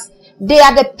Jimmy, but they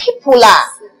are the people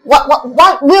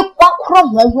what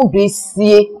crumb who do you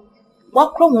see?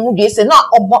 What crumb who do you say? Not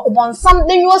upon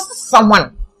something you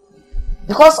someone.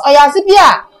 Because I as if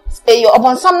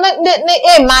upon some man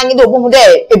you don't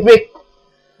a break.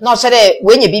 Not say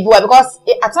when you be because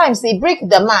at times they break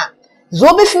the man.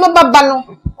 Zobe fima babano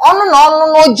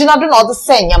no jina do not the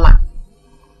same yama.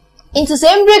 Into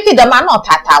same break the man not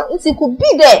tata. It could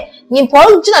be there. Nin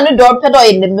Paul jina no door pedo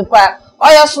in the car.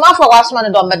 Or your smart for last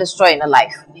man don't destroying a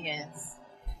life. Yes.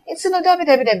 It's in a David.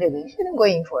 You shouldn't go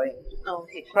in for it.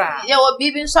 Okay. Yeah, well,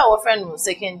 baby, our friend was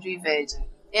secondary virgin.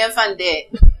 Infant there.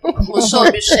 Who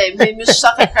so be shame, maybe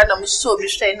suck a kind of so be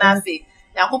shame. Nafi.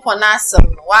 Yakupon us,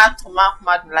 what to mark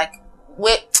mad like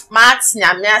wait, Max,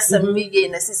 Nyamiasam, me,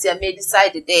 and Assissia may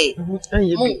decide the day.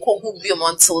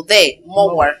 Until there,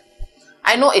 more work.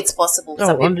 I know it's possible.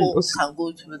 Some people can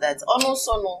go through that.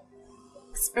 Also, no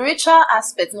spiritual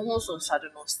aspect, no so shadow,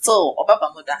 no still,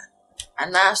 Obaba Moda.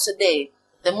 And now today,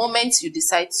 the moment you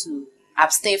decide to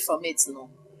abstain from it, no,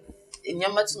 in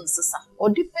your matun sisa. Or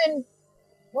depend,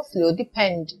 mostly, or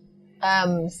depend.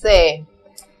 Say,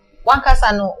 one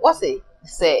casano, what's it?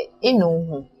 Say,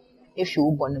 if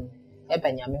you born him,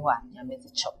 Ebanyamiwa,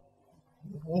 Yamezi chop.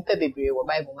 Nipa bebree wɔ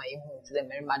Bible ma yehu to the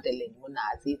Mary Magdalene mu na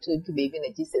ase to baby na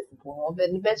Jesus po ho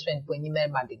be best friend po ni Mary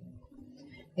Magdalene.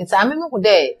 Nti ameme ko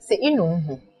de se inu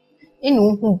hu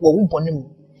wo wo bɔne mu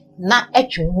na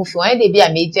atwe hu fi wan de bi a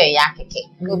meje ya keke.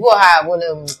 Obi ha wo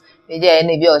na meje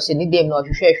na bi o hye ni dem na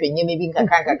ohwehwehwe nye me bi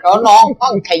nkaka ono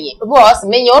onkaye. Obi o se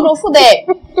menye ono fu de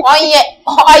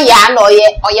oya na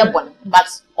oye bɔne but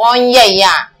onye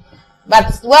ya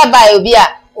but whereby obi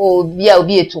a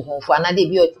obi etu ho fu anade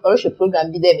bi o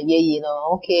program bi dem ye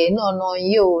no okay no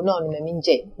you no me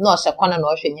nje no se kwana no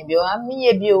hwe nye bi o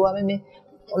amye bi o ameme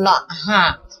no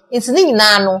it's ni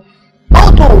nyina no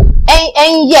auto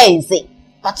yes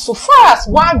but so far as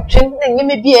one dream nye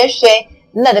me bi ehwe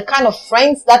na the kind of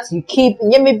friends that you keep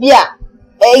nye me bi a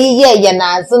ye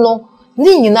na azu no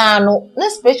ni nyina no na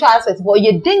spiritual aspect bo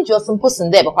ye dangerous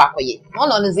person there be kwa koye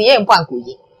no ze ye mpo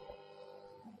ankoye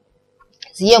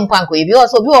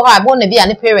because we are born to be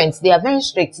any parents, they are very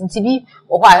strict. In TV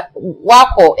or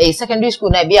walk a secondary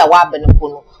school, na be a waben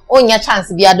pono. On your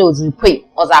chance be a those pay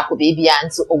or that could be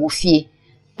answer or fear.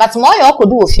 But more you could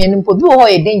do of fear and do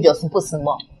a dangerous person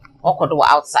more or could do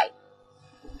outside.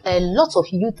 A lot of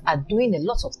youth are doing a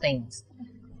lot of things.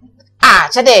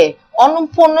 Today on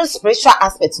pono spiritual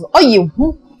aspects. Oh, you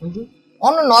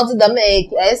on not the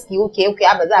make okay,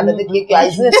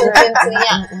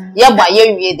 yeah, by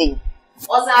your reading.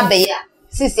 Oza beya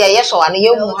sisi yesho ani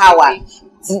yemu hawa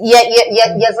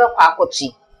yezo kwa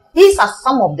kochi. These are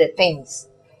some of the things.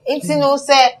 Inti no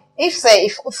say if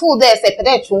food there say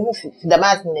pede chumu the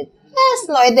madness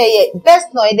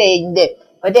best no ide in there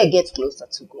but they get closer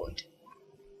to God.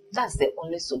 That's the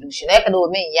only solution. I can do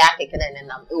me ya keke na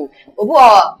nam obu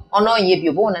ono ye bi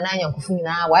obu na nyankofu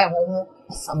nyina why ho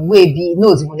some way bi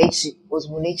no ozmunechi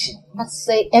but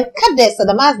say e ka there so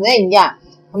the madness nya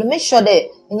want to make sure that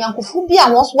nyankofu bi a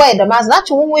won's why the mass na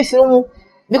che won we film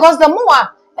because the more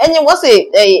any was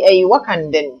a work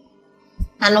and then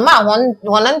and ma won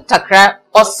takra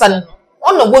osan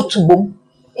on no go to bom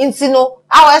nti no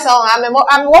awa say am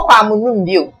work amunum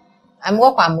bi o am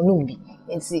work amunum bi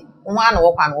nti won na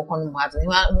work an work no ma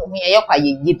ye kwa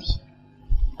ye bi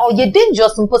or ye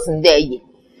dangerous person there ye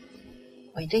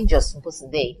or dangerous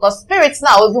person there because spirits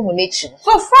now ozu mu nature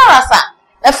so far as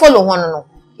I follow one no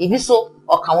ebi so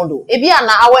or kawondo ebi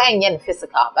na awe enye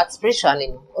physical but spiritually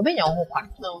no obenya ho kwan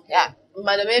no yeah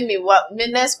madam me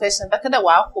next question back at the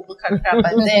wa ko kakra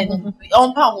but then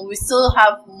on pound we still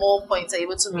have more points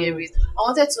able to be raised. I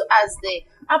wanted to ask the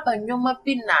abanyoma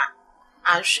bi na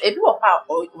and ebi wo pa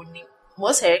oni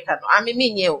most herika no I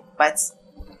mean you but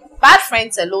bad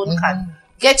friends alone can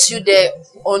get you there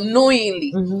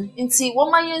unknowingly nti wo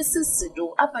ma yensisi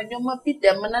do abanyoma bi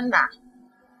dem na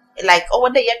like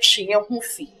over the year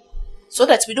so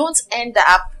that we don't end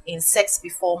up in sex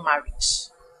before marriage.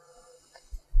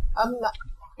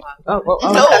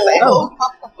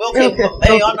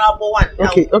 Okay, honorable one.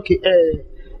 Okay.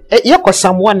 Yako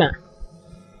someone.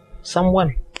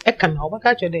 I can how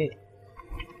about today?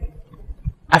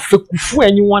 Afekufu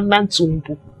anyone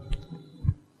nantumpu.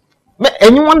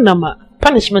 Anyone nama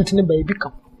punishment in the baby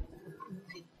come.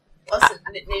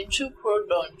 The true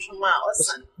prodon chuma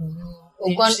osan.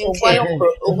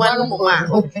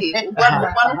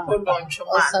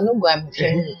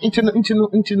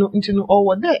 Into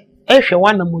over there. If you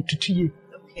want to move to you.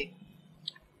 Okay.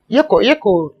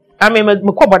 Yeko, I mean,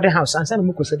 my body house and send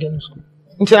Muko secondary school.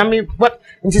 Into I mean, what?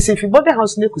 Into if you bought the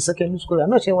house near secondary school, I'm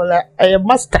not saying, well, I am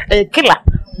master, a killer.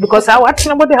 Because I watch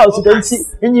nobody house, don't see,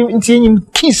 and you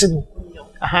kissing.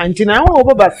 Until now,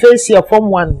 over by face here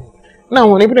from one. Now,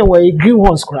 when everyone were green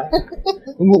ones cry,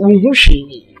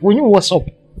 when you was up.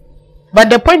 But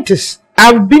the point is,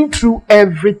 I've been through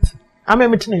everything. I'm a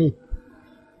meeting.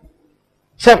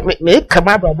 So, me come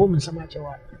up a woman so much.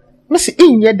 Miss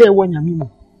in your day when you're me.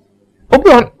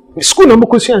 Open school no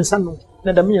more and son.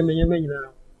 Neither me and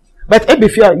but every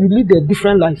fear you lead a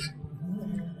different life.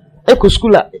 Eco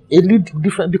school a lead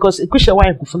different because a Christian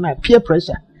wife for peer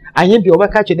pressure. I ain't be over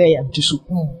catch today and to soup.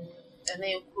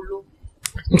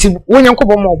 When you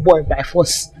come more boy by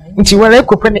force. Until when I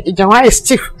could penny a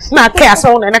stiff, not cast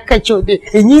on and I catch you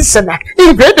and you said that.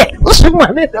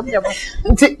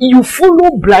 Until you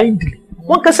follow blindly.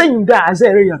 One can say in that as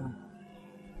area.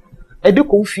 A do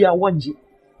confia one G.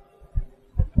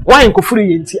 Why in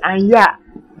Kofuri and ya?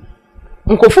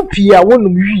 Uncle Pia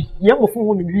won't be young of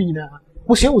one green now.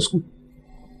 Who's your school?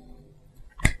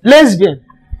 Lesbian.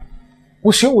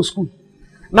 Who's your school?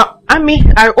 Now,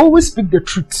 I always speak the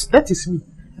truth. That is me.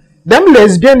 Them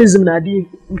lesbianism, Nadine,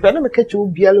 if I never catch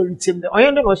you, be alone with him. I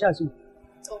don't know what I do.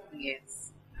 Oh,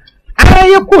 yes.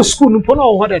 I go school, no,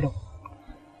 no, what I do.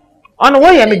 On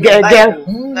why I'm a girl.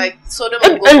 Like, so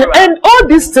and all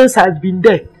these things have been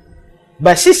there.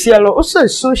 But Cecilia also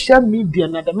social media,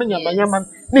 and the man,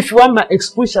 if you want my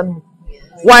exposure,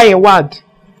 why a word?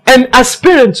 And as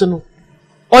parents, no,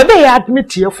 or they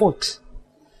admit your fault.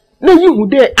 No, you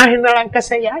there, I can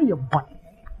say, I am born.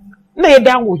 No,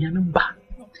 down with your number.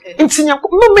 In Senior,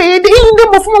 no, made in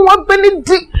them of one penny.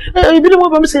 You didn't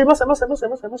want to say, must go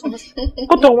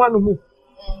to one more.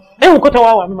 And we'll go to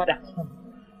our mother.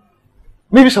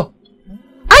 Maybe so.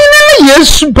 I know,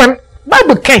 yes, but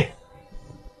Bible can.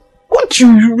 What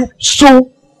you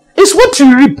sow is what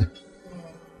you reap.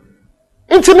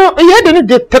 Into no, you had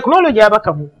the technology about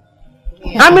come.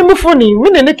 I'm a funny,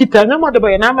 when a Nikita, no matter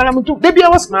by an amaram to maybe I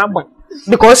was my boy.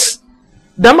 Because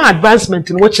the more advancement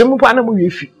in what you move on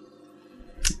with you.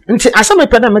 Until I saw my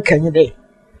pandemic can day.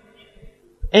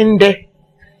 And the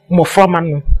more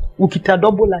formal, we get a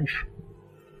double life.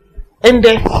 And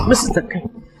the Mr.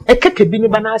 King, a cake bini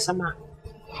banana.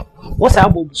 What's our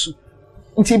books?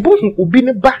 Until boom will be in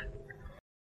a bar.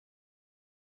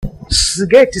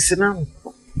 Sigeti sinam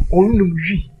onum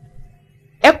wi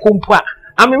e kompa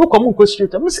ame wo komu ko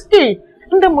street am say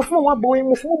nda mofo wa boy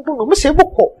mofo bu no me say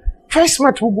boko first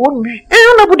match wo go onum wi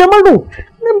na budama no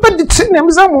me ba di tin na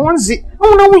me za mo wanzi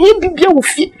na wo hi bibia wo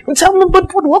fi nta me ba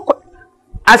pod wo ko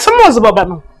asamo zo baba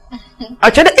no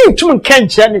a chede tum kan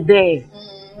chia ne de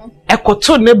e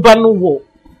koto ne ba no wo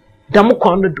dam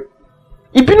kon no do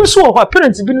ibinu so ho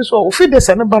parents ibinu so o fi de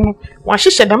se ne ba no wa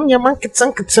hihye dam nyama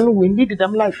nketen we need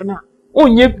dam life na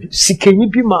onye sikenyi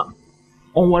bi ma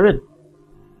onware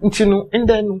ntinu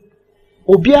ende no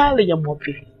obia le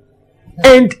yamope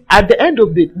and at the end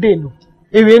of the day no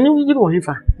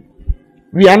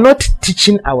we are not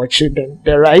teaching our children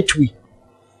the right way.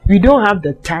 We don't have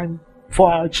the time for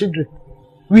our children.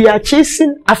 We are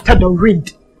chasing after the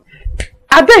wind.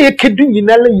 Ada ye kedu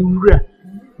nyinala yura.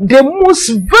 The most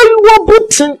valuable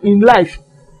thing in life,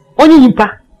 only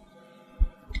himpa.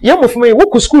 Young of me,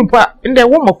 work school pa, and then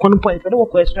one more point if I don't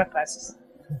work extra classes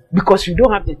because you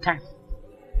don't have the time.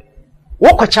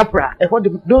 Work a chapra, I heard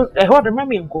the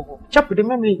mammy and go. Chap with the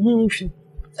mammy,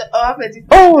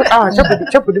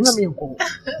 chap with the mammy and go.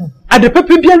 At the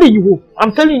paper, you,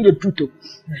 I'm telling you the truth.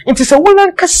 It is a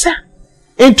woman cassa,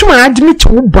 and to my admit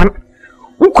one,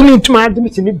 who couldn't to my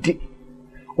admit in it.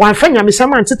 One friend, I miss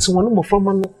someone sits one more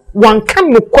from one can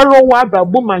no quarrel about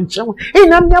woman,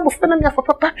 and I'm never friend of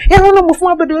papa, and one of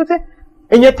my brother,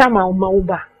 and yet I'm my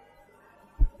uba.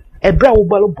 A brow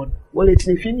ballon, well, it's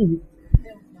a fini.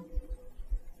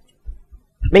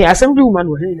 May assembly woman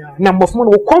were here. Number of men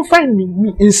will confine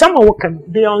me in some work,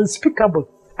 they are unspeakable.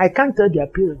 I can't tell their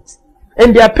parents,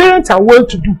 and their parents are well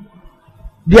to do.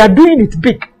 They are doing it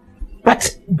big,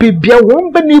 but baby,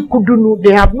 one penny could do,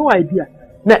 they have no idea.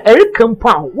 Na Eric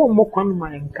Compound, one more con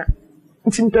my anchor.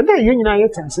 It's in today, you know,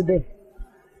 yet answer there.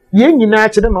 Yen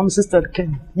to the mom sister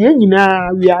Ken. Yen,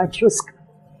 we are at risk.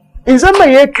 In some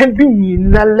way, can be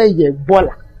Nalaye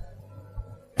Bola.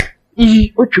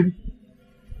 Ochum.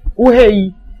 Oh,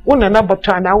 hey, one another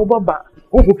time, our baba.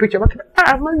 Oh, picture,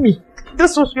 mommy,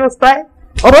 this was your style.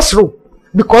 Or that's true.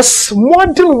 Because more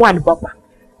than one baba.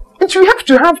 And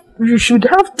you should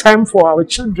have time for our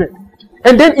children.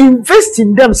 And then invest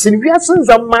in them. Sylvia sons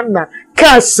a manna,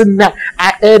 Cassina,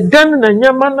 a done and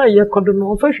Yamana,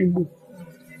 Yakodono fashion.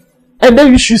 And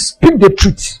then you should speak the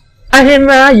truth. I hear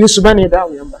you subani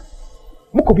down.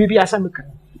 Moko bibi asamika.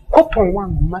 Kopon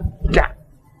one man.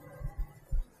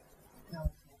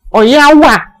 Oh, yeah,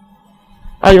 wa.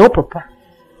 Or your papa.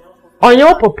 Or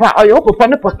your papa, or your papa,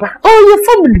 no papa. Oh, your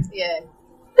family. Yeah.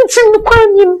 It's in the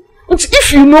coin.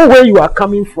 If you know where you are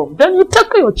coming from, then you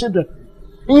tackle your children.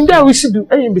 In there we should do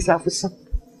anything besides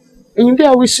in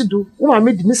there we should do who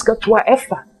made the miska to our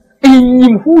effort.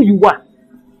 In who you are.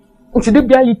 Until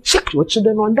the you check your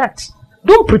children on that.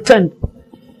 Don't pretend.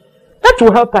 That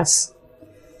will help us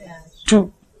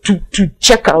to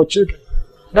check our children.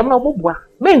 Damna mobwa.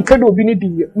 Men can be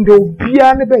needing the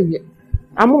Obia never yet.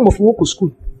 I'm of local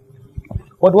school.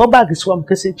 What bag is one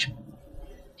message?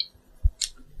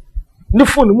 No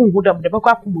phone moon would have never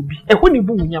got to be a honey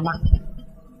boom in your mouth.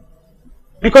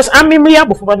 Because I'm in my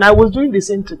before and I was doing the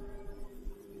same thing.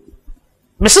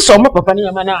 Mrs. Soma Papa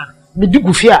Yamana, the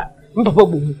Dugufia, Mpapa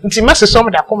bu. Nti mase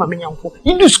some da koma me nyanko.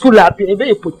 You do school up e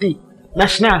be pote.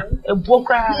 National e bo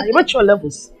kra e mature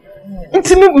levels.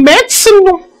 Nti medicine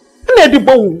no na de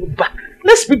bo ba.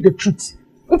 Let's speak the truth.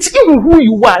 Nti who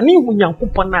you are, ni hu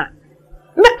nyankopon na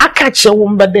aka che wo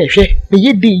mba da hwe. Na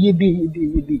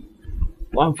yedi.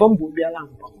 Wan fam bo bia la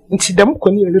mpa. Nti dem ko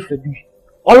ni refa bi.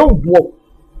 Olon bo.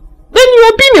 Then you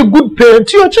are being a good parent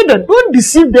to your children. Don't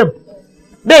deceive them.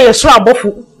 They are so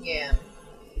abofu. Yeah.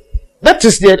 That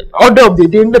is the order of the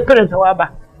day. The parent, however,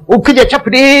 okay, the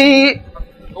chapter.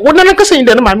 What am I saying?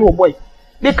 The man, boy,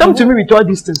 they come to me with all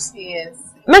these things. Yes.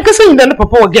 Naka saying the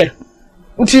papa again.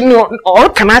 You know, or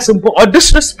can I say or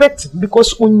disrespect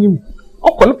because on you.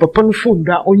 Or call papa no phone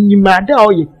that on you mad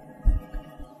or you.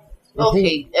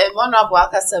 Okay, Honorable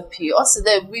Akasapi, also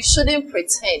that we shouldn't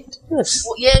pretend. Yes.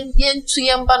 We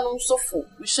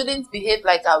shouldn't behave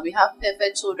like we have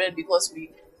perfect children because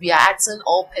we are acting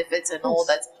all perfect and all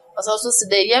that. But also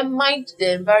today, mind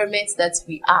the environment that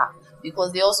we are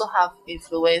because they also have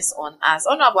influence on us.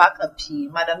 Honorable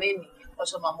Akapi, Madam Amy,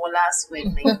 Mama last week,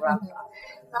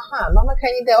 Mama can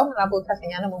you there? Honorable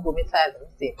Tasmania,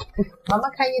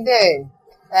 Mama can you there?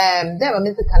 There were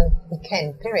Mr.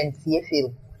 Can parents here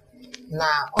feel. Na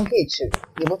okay chu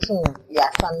you to ya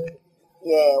son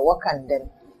yeah work and then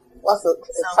what's the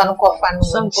son called fan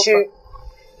chu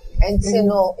and you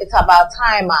know it's about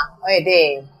time oh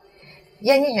day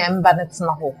yenye hemba net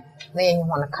na ho na yenye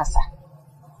ho na kasa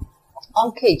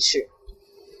okay chu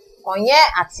onye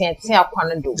atiatia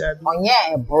akwan do onye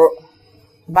ebro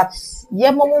but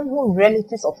ye momo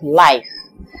realities of life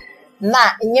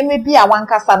na nyeme bi a wan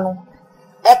kasa no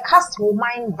a cast your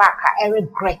mind back a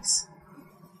regret.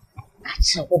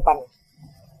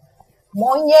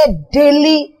 Monye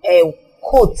daily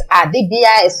quote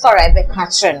adibia sorry be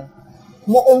catching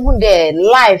mo ohun de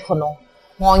life no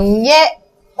monye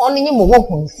only mo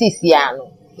ho sisi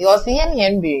ano you see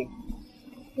yen be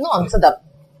no unto the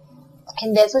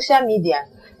in the social media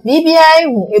bibia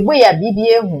ehu eboya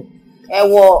bibia ehu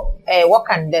ewo work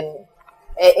and then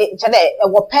chade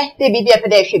ewo pe de bibia pe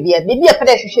de hwe bibia pe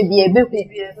de hwe bia be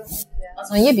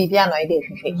so ye bibia no ide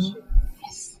hwe.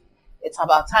 It's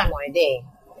about time or a day.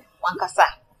 One kasa,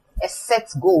 a set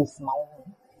goals, ma.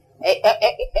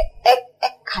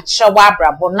 Catch a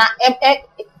wabra, but not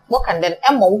what can then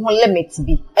limit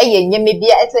be.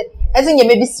 Maybe as in you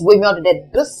may be swimming out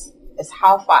that this is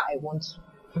how far I want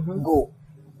to go.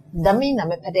 The mean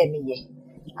I'm a pedemi.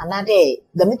 Another day,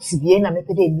 the mitzibian I'm a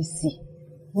pedemi.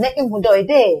 Nothing would do a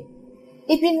day.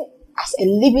 Even as a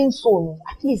living soul,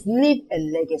 at least leave a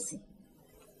legacy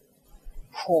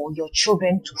for your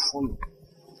children to follow.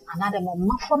 Another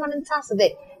more permanent task there.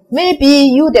 Maybe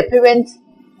you, the parent,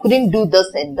 couldn't do this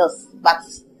and this, but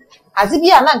as if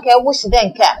you are not care, wish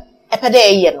then care.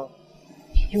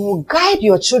 You will guide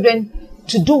your children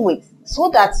to do it so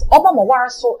that Obama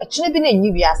was so a children in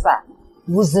you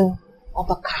wasn't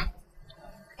overcome.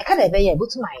 I can't be able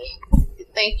to my.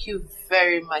 Thank you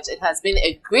very much. It has been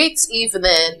a great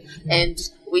evening, and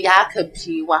we are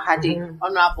happy. We had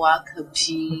honorable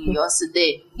happy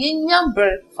yesterday. You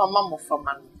number from mama from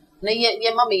man. Na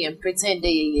ye mommy and pretend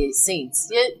they saints.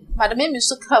 Ye madam me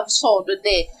so come short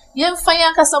today. Ye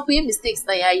fire ka some mistakes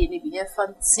na ya ni be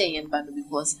fan saying but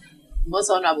because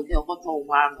most honorable girl got on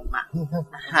one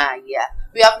yeah.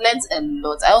 We have learned a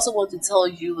lot. I also want to tell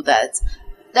you that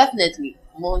definitely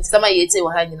Monsama Yete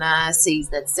Wahana says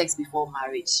that sex before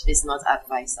marriage is not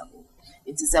advisable.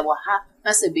 It is a waha,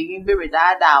 that's a big very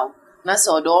down.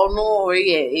 Naso don't know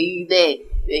ye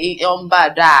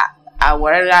bada.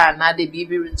 Awara na de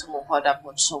bibi into mohoda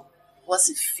poncho. What's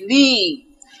it flee?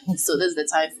 So this is the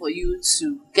time for you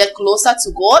to get closer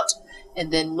to God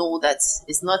and then know that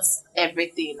it's not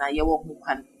everything that you who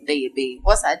can be.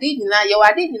 What's I did now, you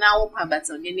are did now, but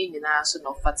on any nation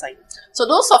of time. So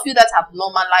those of you that have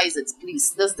normalized it,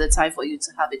 please, this is the time for you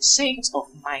to have a change of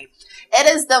mind. It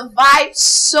is the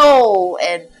Vybez show,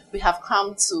 and we have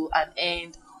come to an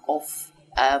end of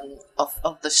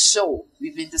the show.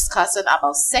 We've been discussing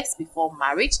about sex before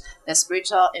marriage, the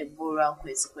spiritual and moral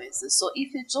consequences. So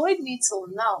if you joined me till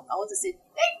now, I want to say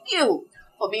thank you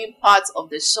for being part of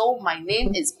the show. My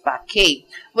name is Bakay.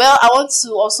 Well, I want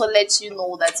to also let you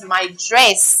know that my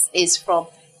dress is from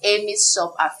Amy's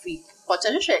Shop Afrique.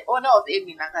 Owner of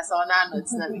Amy Nakasona,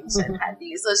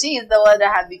 so she is the one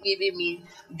that has been giving me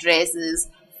dresses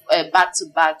back to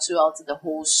back throughout the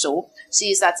whole show.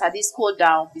 She is at Tadisco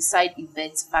Down beside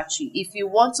Event Factory. If you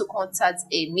want to contact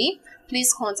Amy,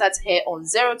 please contact her on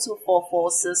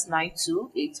 0244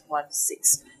 692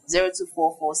 816.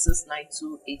 0244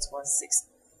 692 816.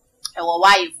 And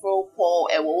why you throw Paul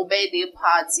and birthday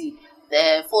party,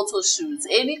 photo shoots,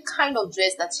 any kind of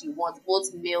dress that you want,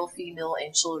 both male, female,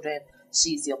 and children.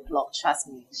 She's your plug. Trust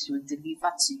me, she will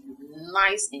deliver to you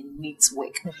nice and neat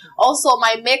work. Also,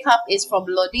 my makeup is from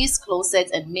Lodi's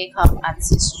Closet and Makeup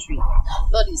Artistry.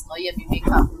 Lodi's not yet me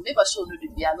makeup. Maybe I show you the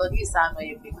video. Lodi's not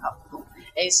yet makeup.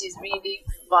 And she's really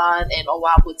fun and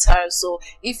with her. So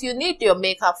if you need your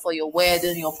makeup for your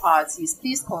wedding, your parties,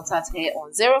 please contact her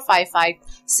on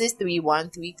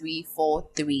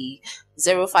 055-631-3343.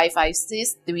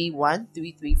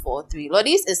 055-631-3343.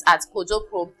 Lodi's is at Kojo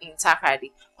Prom in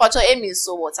Takrady. Kojo Emi is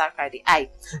so what Takrady.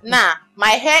 Now,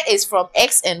 my hair is from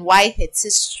X and Y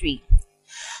Artistry.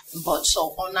 But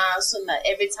so on so that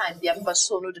every time the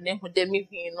ambassador the name of them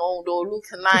look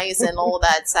nice and all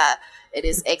that. It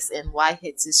is X and Y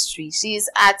Artistry. She's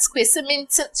at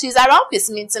Quesimington. She's around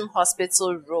Quesimington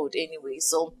Hospital Road anyway.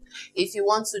 So if you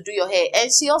want to do your hair, and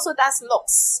she also does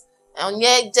locks. And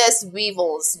yeah, just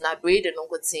weavels na braid and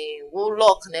thing. We'll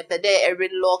lock every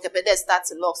lock, start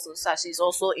to lock. So she's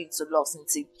also into locks and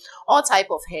all type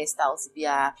of hairstyles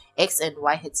via X and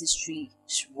Y Artistry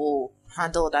will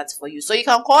handle that for you. So you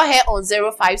can call her on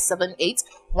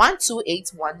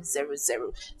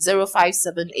 0578-128100,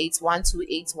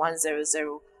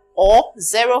 0578-128100, or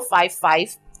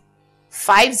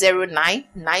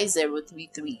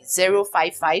 055-509-9033,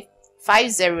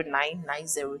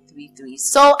 055-509-9033.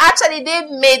 So actually they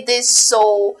made this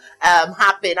show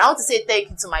happen. I want to say thank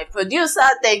you to my producer,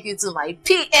 thank you to my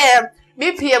PM.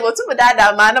 Me PM, but to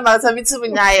that man, I want to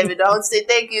say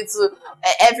thank you to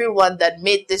everyone that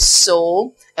made this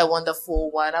show a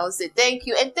wonderful one. I want to say thank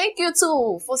you, and thank you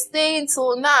too for staying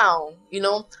till now. You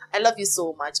know, I love you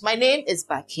so much. My name is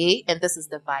Bake, and this is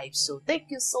the Vybez Show. Thank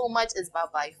you so much. It's bye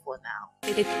bye for now.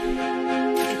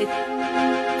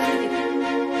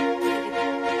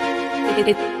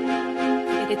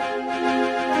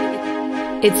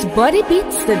 It's Body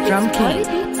Beats the Drum King.